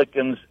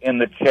Republicans in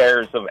the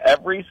chairs of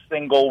every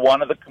single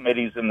one of the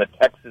committees in the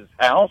Texas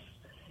House.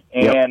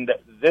 And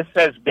this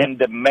has been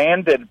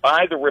demanded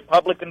by the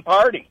Republican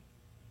Party.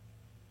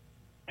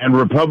 And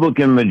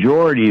Republican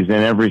majorities in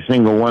every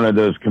single one of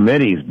those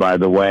committees, by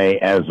the way,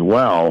 as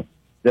well,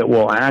 that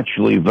will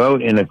actually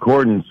vote in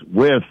accordance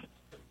with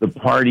the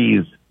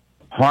party's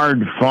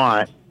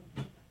hard-fought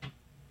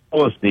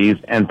policies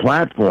and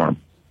platform.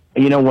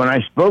 You know, when I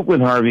spoke with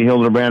Harvey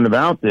Hildebrand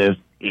about this,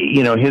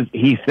 you know,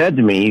 he said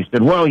to me, he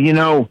said, well, you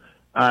know,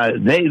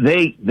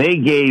 they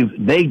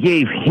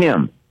gave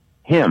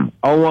him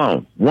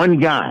alone, one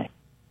guy,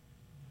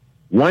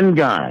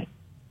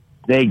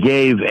 they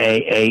gave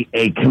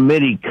a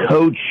committee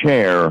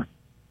co-chair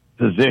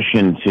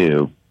position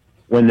to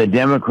when the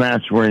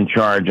Democrats were in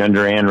charge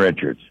under Ann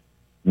Richards.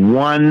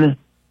 One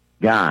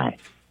guy.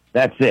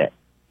 That's it.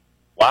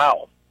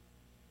 Wow.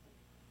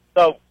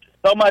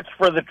 So much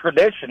for the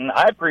tradition.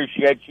 I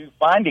appreciate you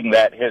finding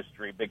that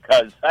history,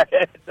 because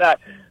that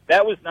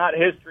was not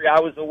history I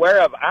was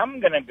aware of. I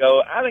think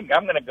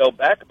I'm going to go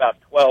back about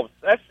 12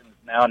 sessions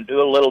now and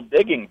do a little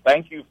digging.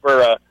 Thank you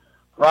for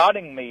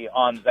prodding me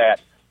on that.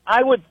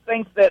 I would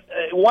think that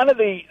one of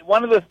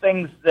the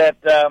things that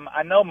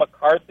I know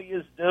McCarthy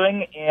is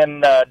doing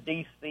in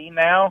D.C.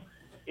 now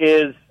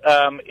is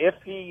if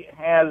he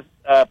has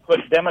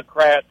put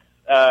Democrats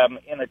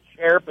in a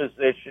chair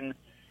position,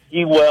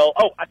 he will.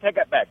 Oh, I take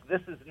that back.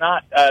 This is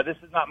not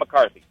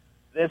McCarthy.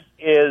 This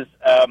is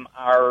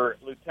our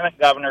lieutenant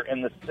governor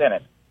in the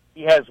Senate.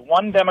 He has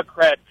one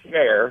Democrat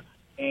chair,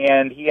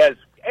 and he has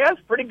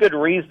pretty good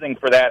reasoning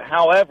for that.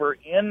 However,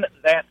 in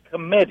that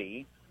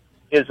committee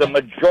is a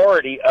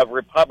majority of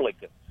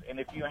Republicans. And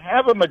if you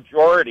have a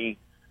majority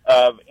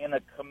in a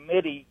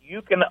committee,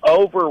 you can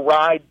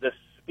override the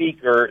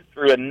speaker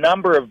through a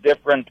number of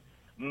different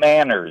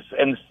manners.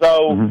 And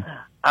so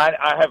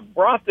I have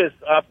brought this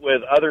up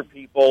with other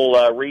people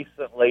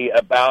recently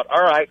about,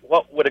 all right,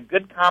 what would a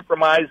good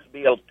compromise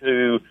be able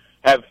to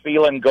have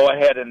Phelan go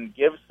ahead and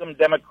give some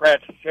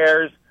Democrats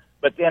chairs,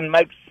 but then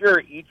make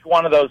sure each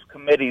one of those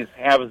committees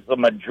has the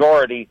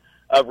majority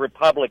of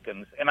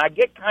Republicans. And I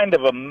get kind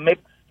of a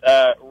mixed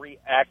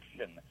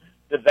reaction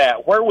to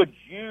that. Where would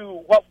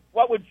you,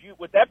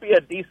 would that be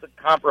a decent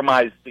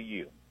compromise to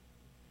you?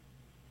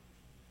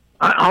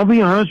 I'll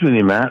be honest with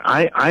you, Matt.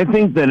 I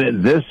think that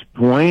at this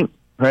point,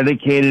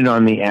 predicated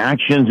on the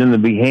actions and the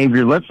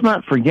behavior, let's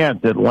not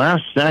forget that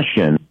last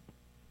session,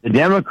 the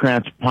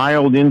Democrats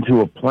piled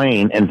into a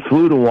plane and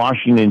flew to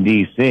Washington,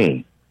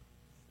 D.C.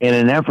 in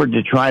an effort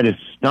to try to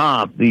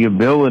stop the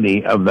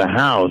ability of the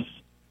House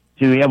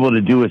to be able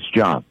to do its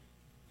job.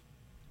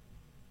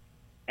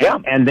 Yeah,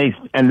 and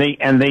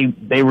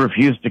they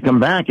refused to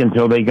come back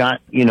until they got,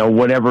 you know,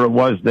 whatever it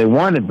was they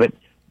wanted. But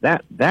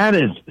that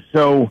is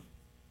so.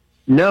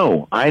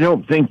 No, I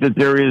don't think that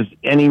there is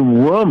any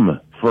room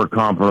for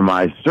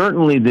compromise.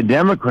 Certainly, the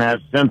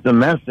Democrats sent the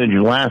message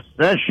last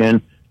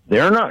session.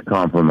 They're not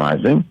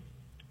compromising.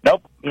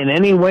 Nope. In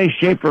any way,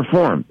 shape, or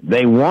form.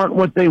 They want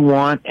what they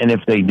want, and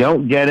if they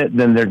don't get it,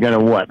 then they're going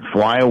to,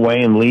 fly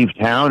away and leave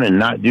town and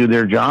not do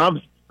their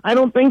jobs? I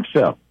don't think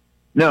so.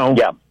 No.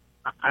 Yeah.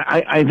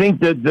 I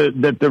think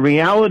that the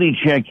reality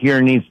check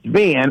here needs to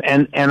be,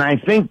 and I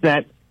think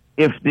that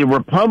if the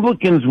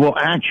Republicans will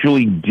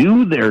actually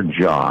do their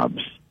jobs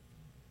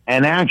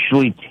and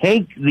actually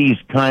take these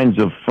kinds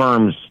of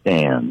firm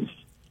stands,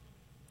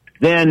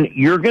 then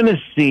you're going to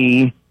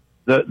see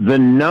the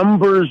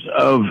numbers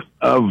of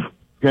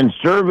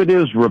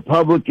conservatives,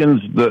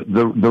 Republicans,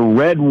 the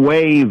red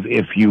wave,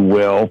 if you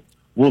will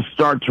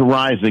start to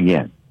rise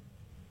again.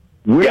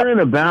 We're in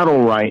a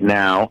battle right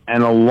now,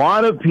 and a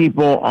lot of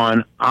people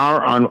on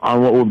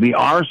what would be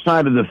our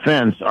side of the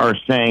fence are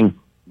saying,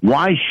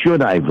 why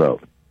should I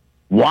vote?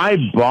 Why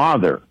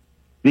bother?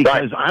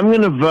 Because I'm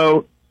going to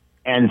vote,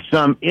 and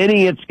some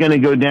idiot's going to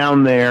go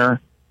down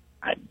there.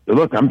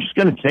 Look, I'm just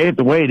going to say it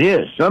the way it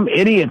is. Some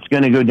idiot's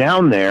going to go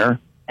down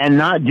there and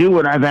not do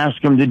what I've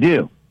asked him to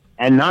do,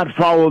 and not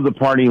follow the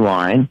party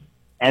line,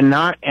 and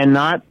not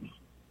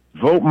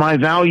vote my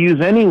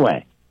values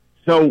anyway.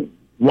 So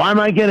why am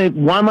I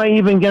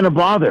even going to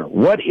bother?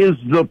 What is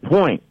the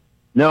point?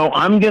 No,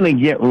 I'm going to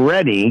get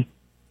ready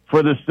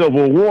for the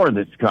Civil War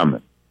that's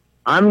coming.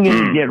 I'm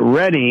going to get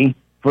ready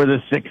for the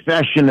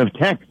succession of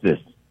Texas.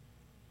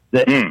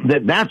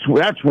 That's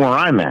where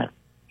I'm at.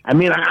 I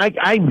mean,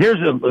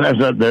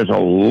 there's a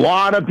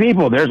lot of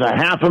people. There's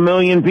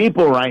 500,000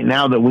 people right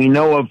now that we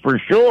know of for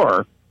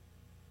sure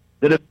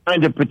that have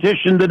signed a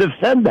petition that have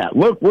said that.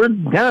 Look, we're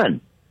done.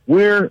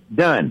 We're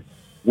done.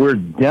 We're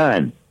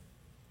done.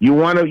 You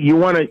want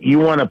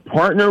to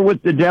partner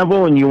with the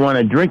devil and you want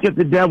to drink at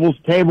the devil's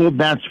table.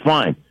 That's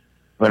fine,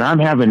 but I'm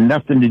having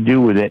nothing to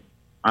do with it.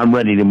 I'm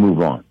ready to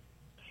move on.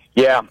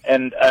 Yeah,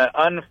 and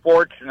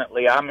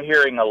unfortunately, I'm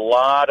hearing a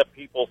lot of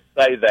people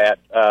say that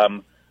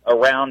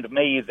around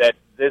me, that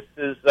this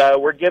is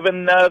we're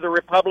giving the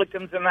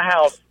Republicans in the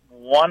House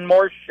one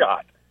more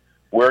shot.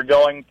 We're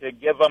going to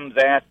give them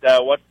that.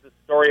 What's the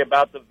story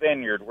about the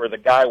vineyard where the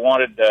guy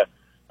wanted to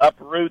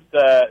uproot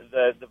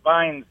the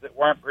vines that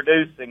weren't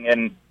producing,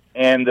 and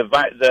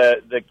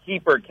the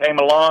keeper came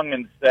along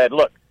and said,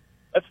 "Look,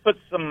 let's put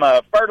some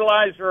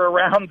fertilizer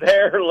around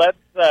there.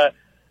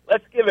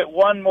 Let's give it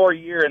one more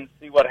year and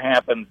see what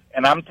happens."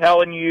 And I'm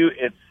telling you,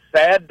 it's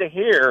sad to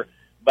hear,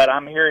 but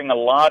I'm hearing a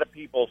lot of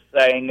people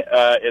saying,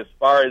 as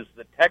far as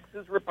the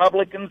Texas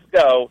Republicans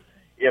go,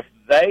 if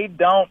they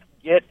don't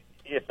get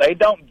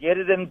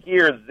it in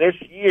gear this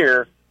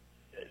year,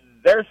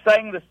 they're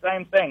saying the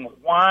same thing.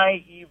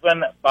 Why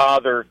even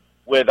bother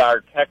with our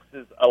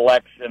Texas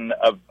election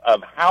of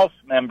House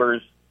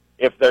members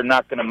if they're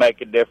not going to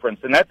make a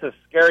difference? And that's a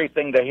scary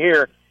thing to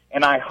hear.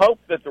 And I hope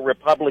that the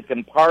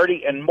Republican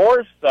Party, and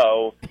more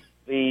so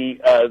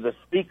the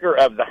Speaker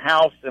of the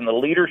House and the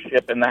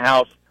leadership in the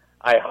House,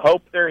 I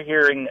hope they're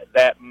hearing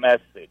that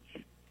message.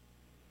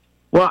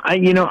 Well,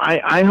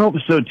 I hope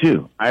so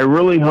too. I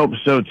really hope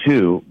so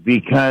too,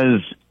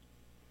 because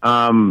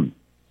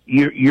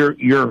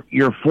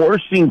you're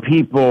forcing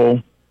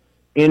people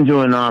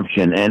into an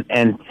option,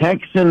 and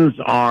Texans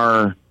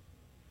are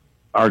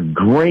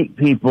great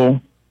people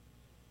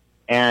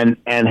and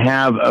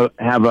have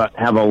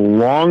a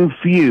long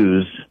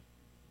fuse,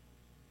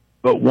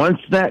 but once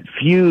that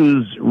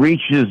fuse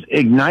reaches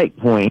ignite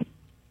point,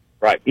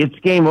 right, it's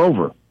game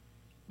over.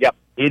 Yep.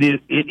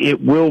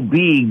 It will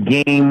be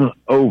game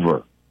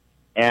over.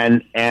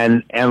 And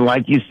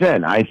like you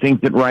said, I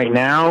think that right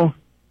now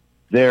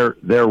they're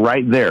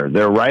right there.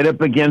 They're right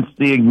up against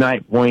the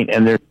ignite point,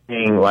 and they're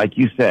saying, like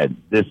you said,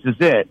 this is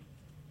it.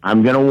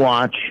 I'm going to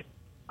watch.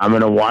 I'm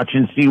going to watch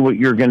and see what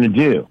you're going to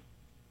do.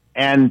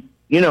 And,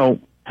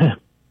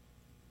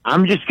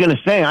 I'm just going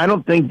to say, I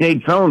don't think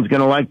Dade Felon's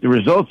going to like the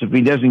results if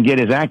he doesn't get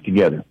his act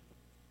together.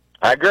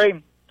 I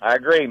agree.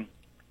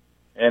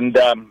 And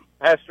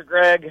Pastor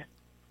Greg,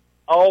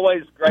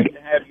 always great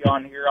to have you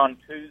on here on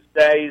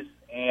Tuesdays.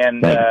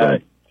 And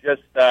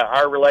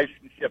our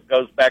relationship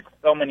goes back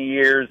so many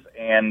years,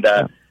 and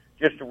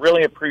just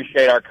really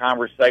appreciate our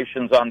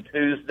conversations on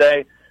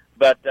Tuesday.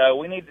 But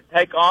we need to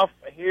take off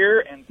here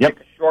and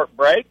take a short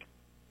break.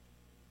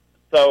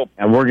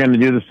 And we're going to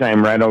do the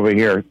same right over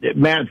here.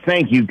 Matt,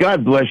 thank you.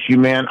 God bless you,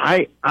 man.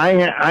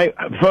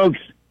 Folks,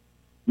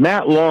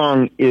 Matt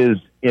Long is,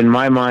 in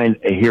my mind,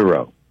 a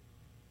hero.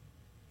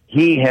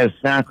 He has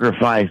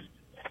sacrificed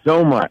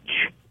so much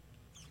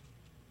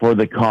for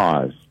the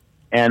cause.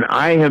 And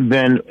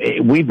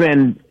we've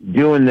been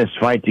doing this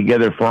fight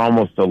together for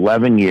almost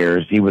 11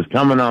 years. He was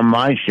coming on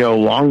my show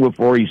long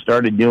before he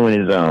started doing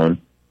his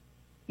own.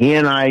 He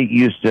and I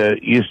used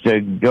to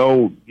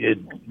go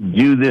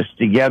do this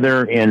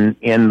together in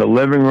the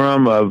living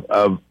room of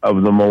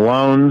the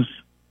Malones,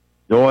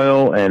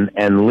 Doyle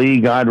and Lee,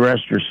 God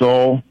rest her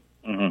soul.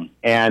 Mm-hmm.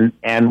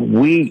 And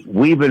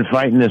we've been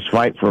fighting this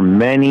fight for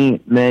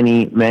many,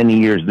 many, many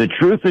years. The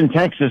Truth in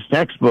Texas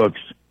textbooks,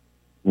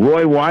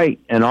 Roy White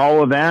and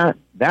all of that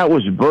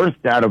was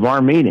birthed out of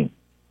our meeting.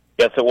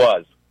 Yes, it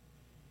was.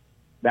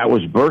 That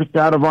was birthed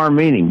out of our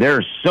meeting. There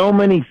are so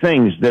many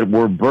things that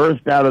were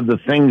birthed out of the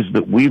things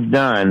that we've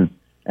done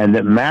and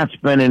that Matt's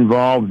been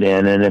involved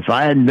in. And if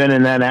I hadn't been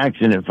in that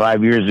accident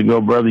 5 years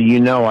ago, brother,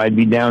 I'd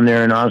be down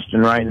there in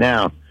Austin right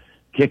now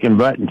kicking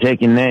butt and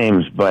taking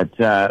names. But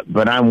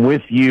I'm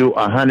with you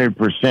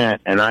 100%,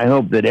 and I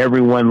hope that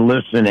everyone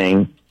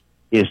listening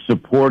is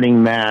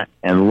supporting Matt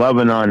and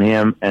loving on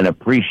him and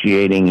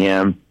appreciating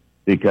him,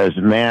 because,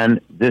 man,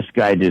 this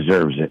guy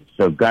deserves it.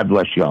 So God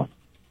bless y'all.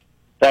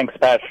 Thanks,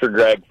 Pastor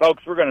Greg.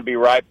 Folks, we're going to be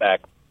right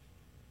back.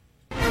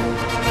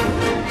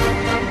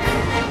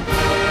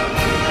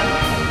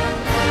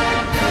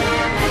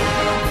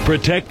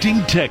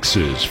 Protecting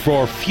Texas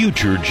for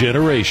future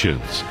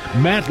generations.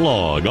 Matt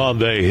Long on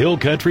the Hill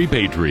Country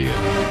Patriot.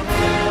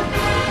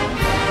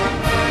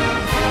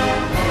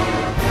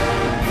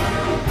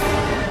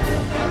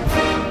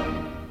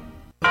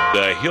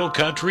 The Hill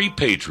Country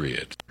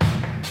Patriot.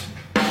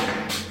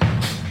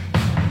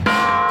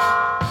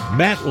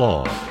 Matt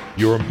Long,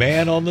 your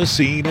man on the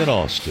scene in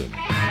Austin.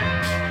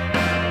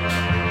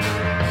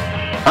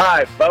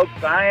 Hi,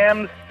 folks. I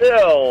am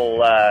still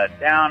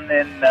down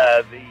in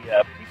the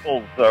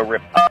People's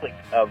Republic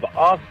of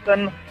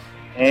Austin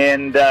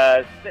and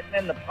sitting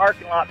in the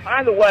parking lot.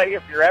 By the way,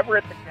 if you're ever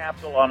at the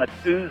Capitol on a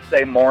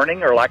Tuesday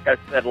morning, or like I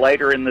said,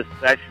 later in the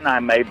session, I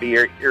may be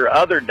here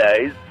other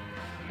days.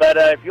 But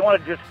if you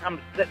want to just come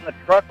sit in the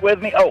truck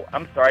with me. Oh,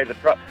 I'm sorry, the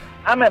truck.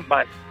 I'm in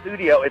my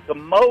studio. It's a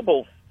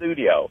mobile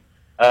studio.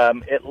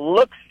 It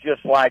looks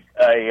just like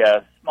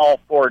a small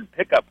Ford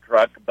pickup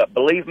truck, but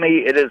believe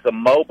me, it is a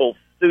mobile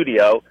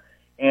studio.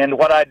 And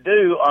what I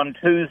do on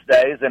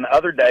Tuesdays and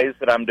other days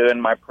that I'm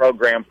doing my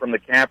program from the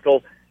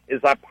Capitol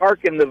is I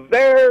park in the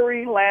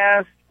very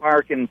last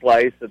parking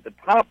place at the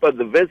top of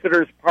the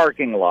visitors'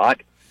 parking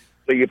lot.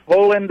 So you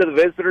pull into the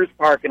visitors'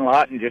 parking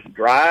lot and just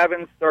drive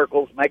in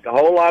circles, make a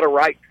whole lot of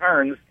right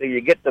turns till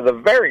you get to the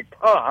very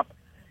top,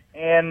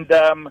 and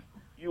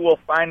you will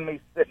find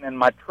me sitting in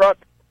my truck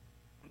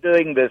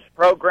doing this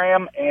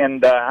program,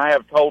 and I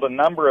have told a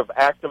number of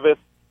activists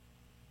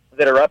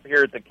that are up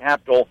here at the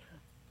Capitol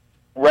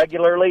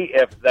regularly,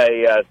 if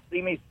they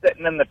see me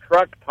sitting in the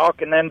truck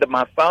talking into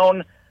my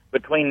phone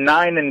between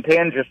 9 and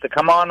 10, just to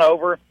come on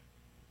over,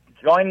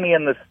 join me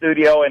in the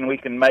studio, and we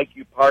can make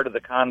you part of the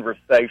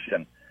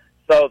conversation.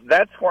 So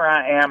that's where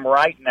I am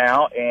right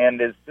now,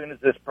 and as soon as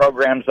this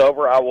program's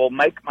over, I will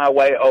make my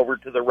way over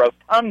to the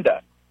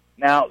Rotunda.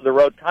 Now, the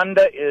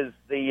Rotunda is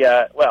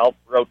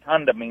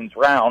Rotunda means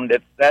round.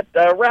 It's that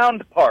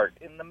round part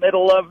in the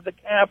middle of the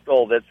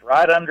Capitol that's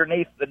right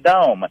underneath the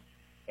dome.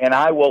 And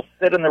I will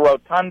sit in the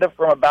Rotunda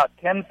from about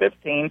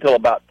 10:15 till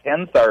about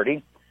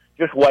 10:30,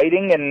 just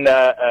waiting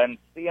and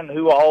seeing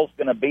who all's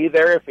going to be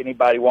there, if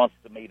anybody wants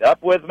to meet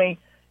up with me.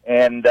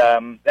 And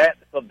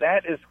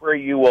that is where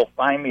you will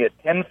find me at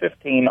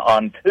 10:15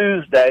 on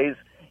Tuesdays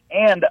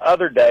and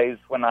other days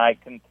when I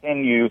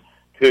continue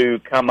to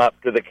come up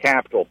to the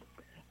Capitol.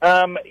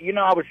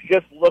 I was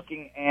just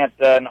looking at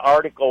an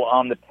article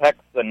on the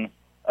Texan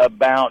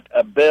about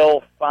a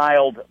bill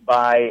filed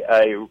by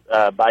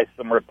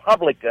some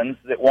Republicans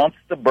that wants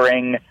to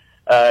bring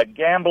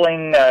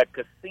gambling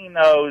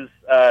casinos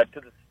to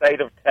the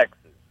state of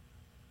Texas.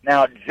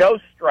 Now, Joe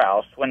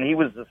Strauss, when he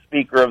was the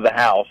Speaker of the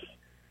House,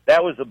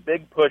 that was a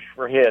big push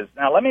for his.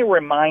 Now, let me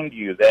remind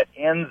you that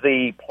in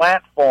the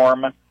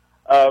platform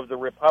of the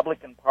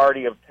Republican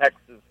Party of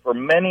Texas for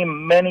many,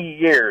 many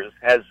years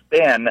has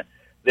been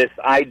this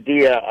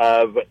idea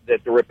of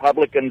that the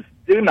Republicans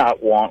do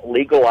not want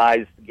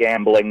legalized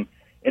gambling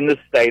in the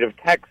state of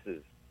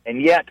Texas.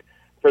 And yet,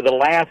 for the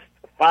last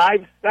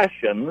 5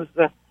 sessions,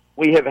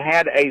 we have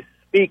had a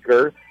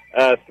speaker.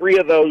 3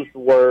 of those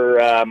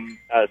were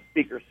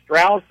Speaker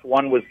Strauss,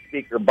 one was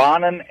Speaker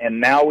Bonin, and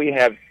now we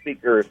have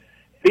Speaker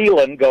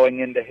Phelan going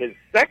into his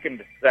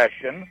second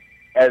session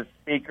as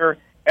Speaker.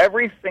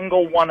 Every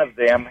single one of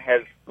them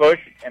has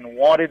pushed and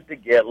wanted to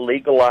get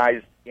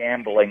legalized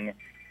gambling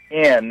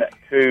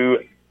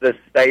into the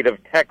state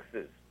of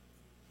Texas.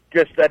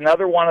 Just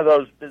another one of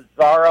those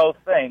bizarro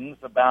things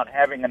about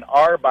having an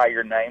R by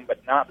your name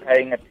but not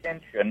paying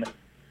attention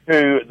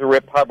to the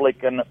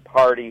Republican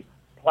Party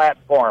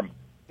platform.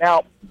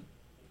 Now,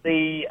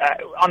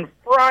 on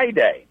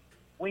Friday,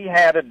 we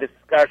had a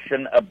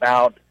discussion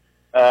about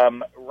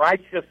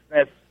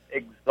righteousness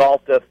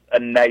exalteth a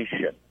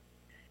nation.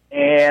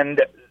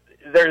 And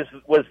there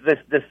was this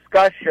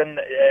discussion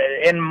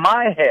in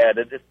my head,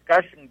 a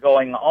discussion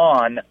going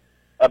on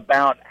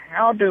about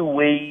how do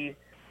we,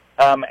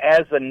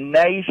 as a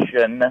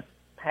nation,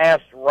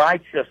 pass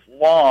righteous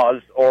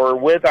laws or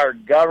with our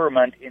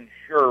government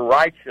ensure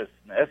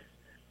righteousness.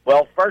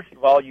 Well, first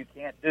of all, you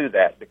can't do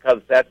that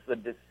because that's the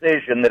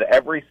decision that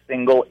every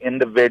single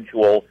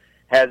individual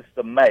has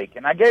to make.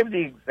 And I gave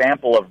the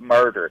example of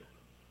murder.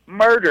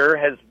 Murder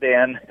has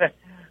been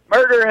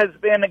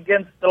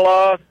against the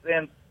law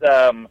since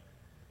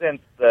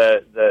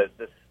the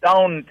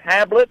stone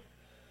tablets.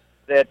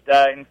 That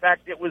in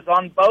fact it was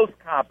on both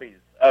copies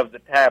of the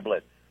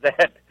tablets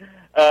that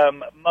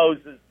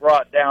Moses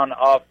brought down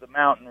off the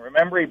mountain.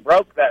 Remember, he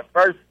broke that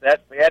first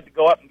set, so he had to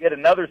go up and get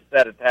another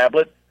set of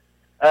tablets,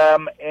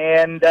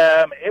 and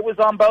it was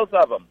on both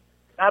of them.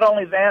 Not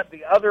only that,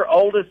 the other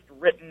oldest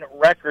written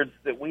records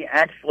that we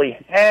actually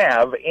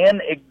have in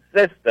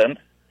existence,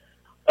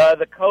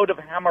 the Code of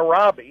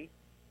Hammurabi,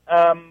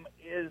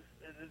 is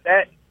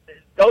that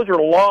those are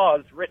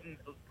laws written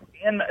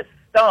in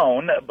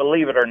stone,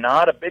 believe it or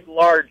not, a big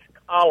large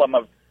column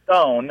of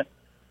stone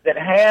that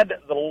had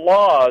the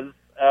laws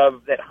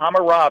that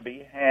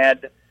Hammurabi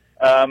had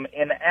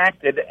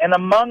enacted, and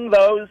among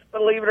those,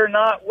 believe it or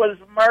not, was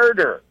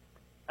murder.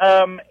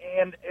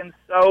 And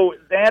so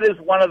that is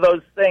one of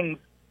those things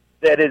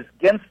that is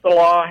against the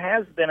law,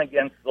 has been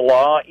against the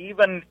law,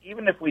 even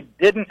if we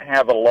didn't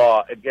have a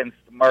law against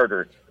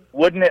murder.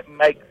 Wouldn't it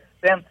make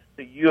sense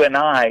to you and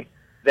I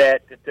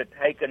that to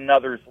take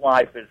another's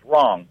life is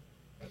wrong?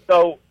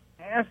 So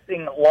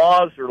passing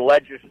laws or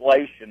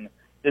legislation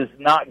does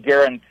not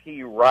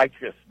guarantee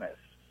righteousness.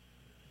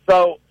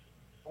 So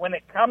when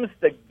it comes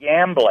to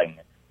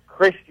gambling,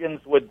 Christians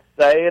would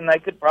say, and they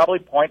could probably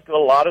point to a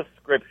lot of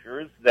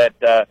scriptures that,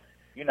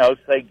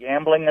 say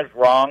gambling is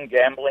wrong,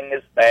 gambling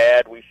is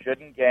bad, we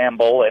shouldn't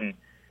gamble,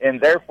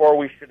 and therefore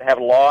we should have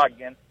law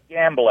against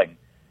gambling.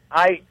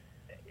 I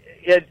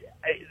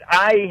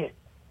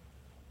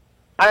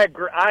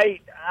agree. I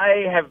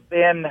have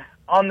been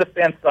on the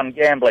fence on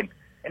gambling.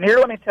 And here,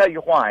 let me tell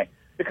you why.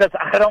 Because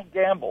I don't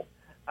gamble.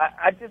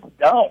 I just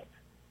don't.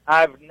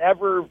 I've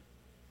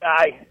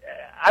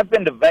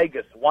been to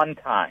Vegas one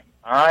time,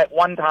 all right?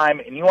 One time,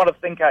 and you want to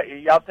think,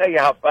 I'll tell you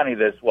how funny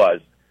this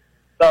was.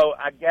 So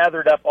I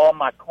gathered up all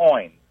my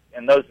coins,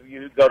 and those of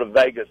you who go to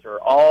Vegas are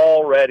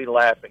already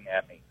laughing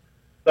at me.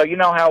 So you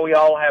know how we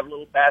all have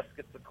little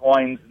baskets of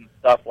coins and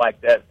stuff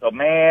like that. So,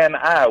 man,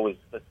 I was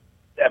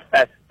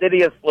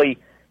fastidiously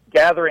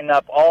gathering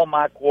up all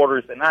my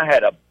quarters, and I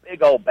had a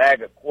big old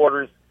bag of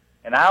quarters,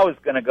 and I was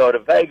going to go to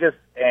Vegas,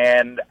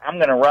 and I'm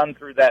going to run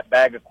through that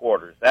bag of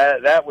quarters.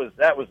 That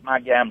was my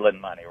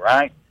gambling money,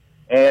 right?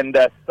 And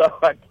so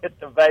I get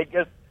to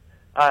Vegas.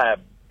 I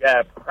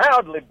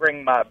proudly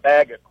bring my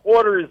bag of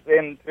quarters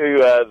into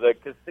the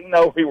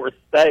casino we were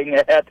staying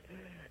at,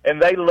 and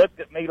they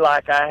looked at me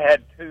like I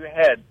had two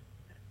heads.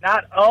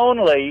 Not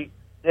only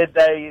would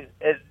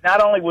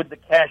the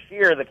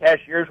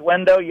cashier's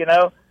window,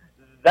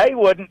 they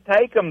wouldn't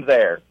take them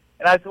there.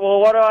 And I said, well,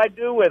 what do I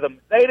do with them?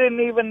 They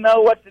didn't even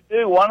know what to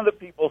do. One of the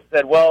people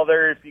said, well,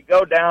 if you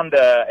go down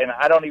to, and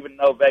I don't even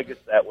know Vegas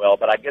that well,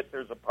 but I guess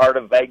there's a part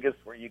of Vegas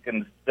where you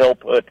can still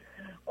put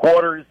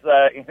quarters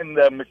in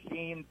the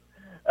machines.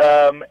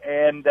 But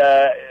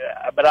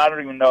I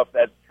don't even know if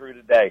that's true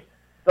today.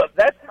 So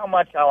that's how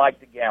much I like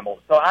to gamble.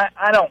 So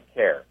I don't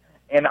care.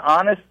 And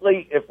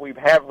honestly, if we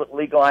have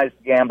legalized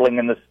gambling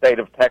in the state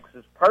of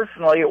Texas,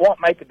 personally, it won't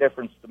make a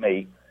difference to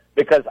me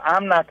because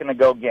I'm not going to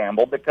go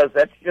gamble because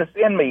that's just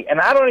in me. And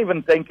I don't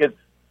even think it's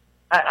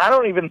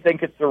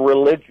a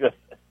religious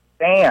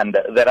stand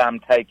that I'm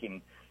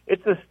taking.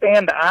 It's a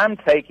stand I'm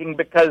taking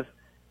because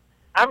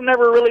I've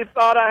never really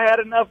thought I had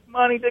enough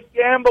money to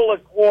gamble a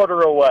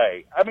quarter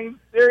away. I mean,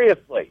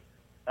 seriously.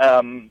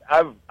 I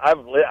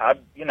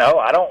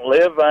don't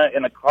live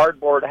in a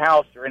cardboard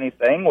house or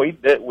anything. We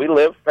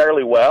live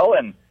fairly well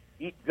and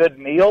eat good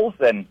meals,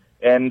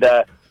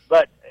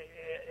 but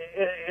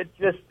it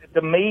just,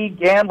 to me,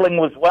 gambling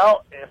was,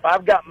 well, if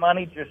I've got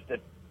money just to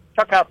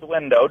chuck out the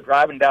window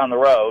driving down the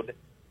road,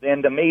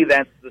 then to me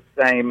that's the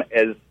same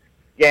as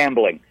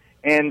gambling.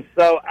 And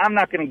so I'm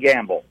not going to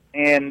gamble.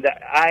 And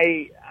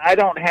I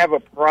don't have a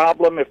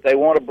problem if they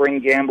want to bring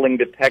gambling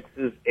to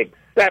Texas,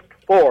 except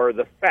for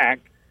the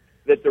fact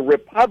that the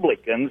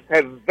Republicans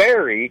have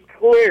very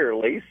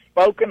clearly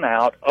spoken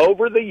out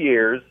over the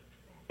years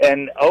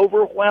and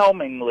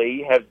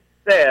overwhelmingly have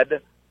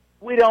said,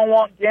 we don't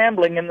want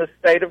gambling in the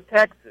state of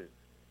Texas.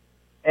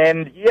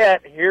 And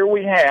yet, here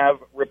we have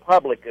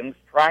Republicans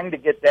trying to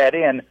get that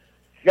in.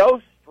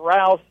 Joe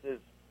Strauss's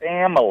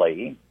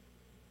family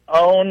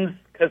owns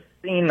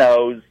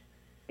casinos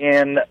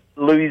in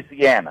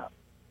Louisiana.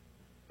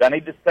 I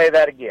need to say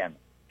that again.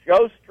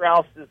 Joe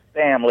Strauss's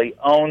family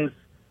owns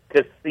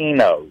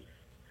casinos.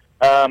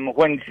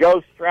 When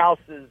Joe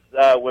Strauss's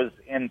was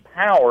in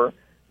power,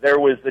 there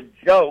was a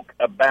joke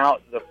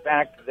about the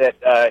fact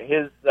that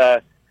his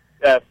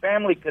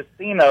family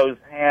casinos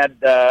had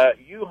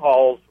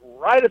U-Hauls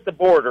right at the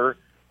border,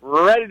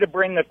 ready to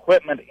bring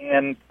equipment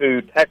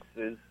into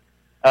Texas,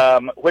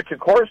 which, of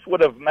course,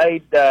 would have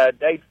made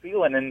Dave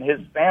Phelan and his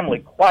family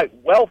quite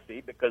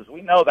wealthy because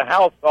we know the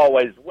house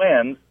always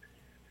wins.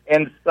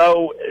 And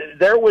so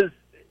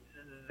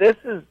this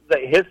is the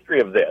history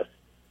of this.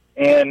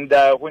 And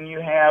when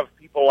you have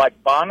people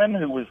like Bonin,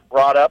 who was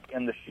brought up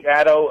in the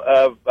shadow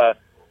of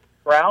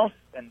Strauss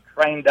and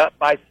trained up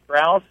by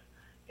Strauss,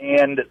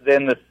 and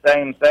then the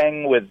same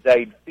thing with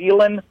Dave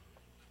Phelan,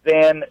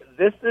 then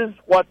this is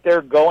what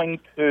they're going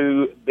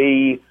to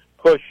be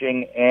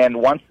pushing.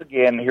 And once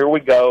again, here we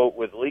go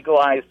with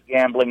legalized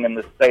gambling in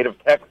the state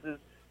of Texas.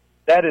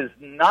 That is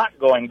not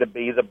going to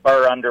be the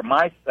burr under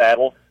my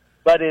saddle,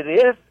 but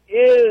if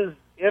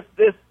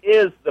this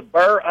is the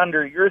burr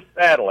under your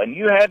saddle, and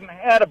you hadn't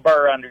had a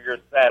burr under your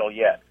saddle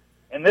yet,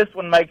 and this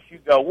one makes you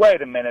go,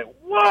 wait a minute,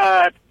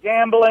 what?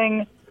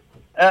 Gambling?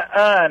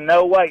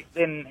 No, wait,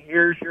 then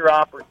here's your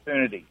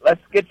opportunity.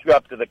 Let's get you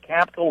up to the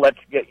Capitol. Let's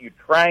get you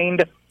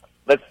trained.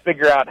 Let's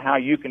figure out how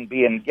you can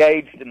be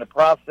engaged in the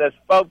process.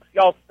 Folks,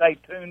 y'all stay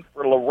tuned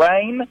for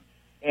Lorraine,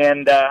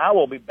 and I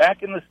will be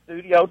back in the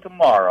studio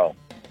tomorrow.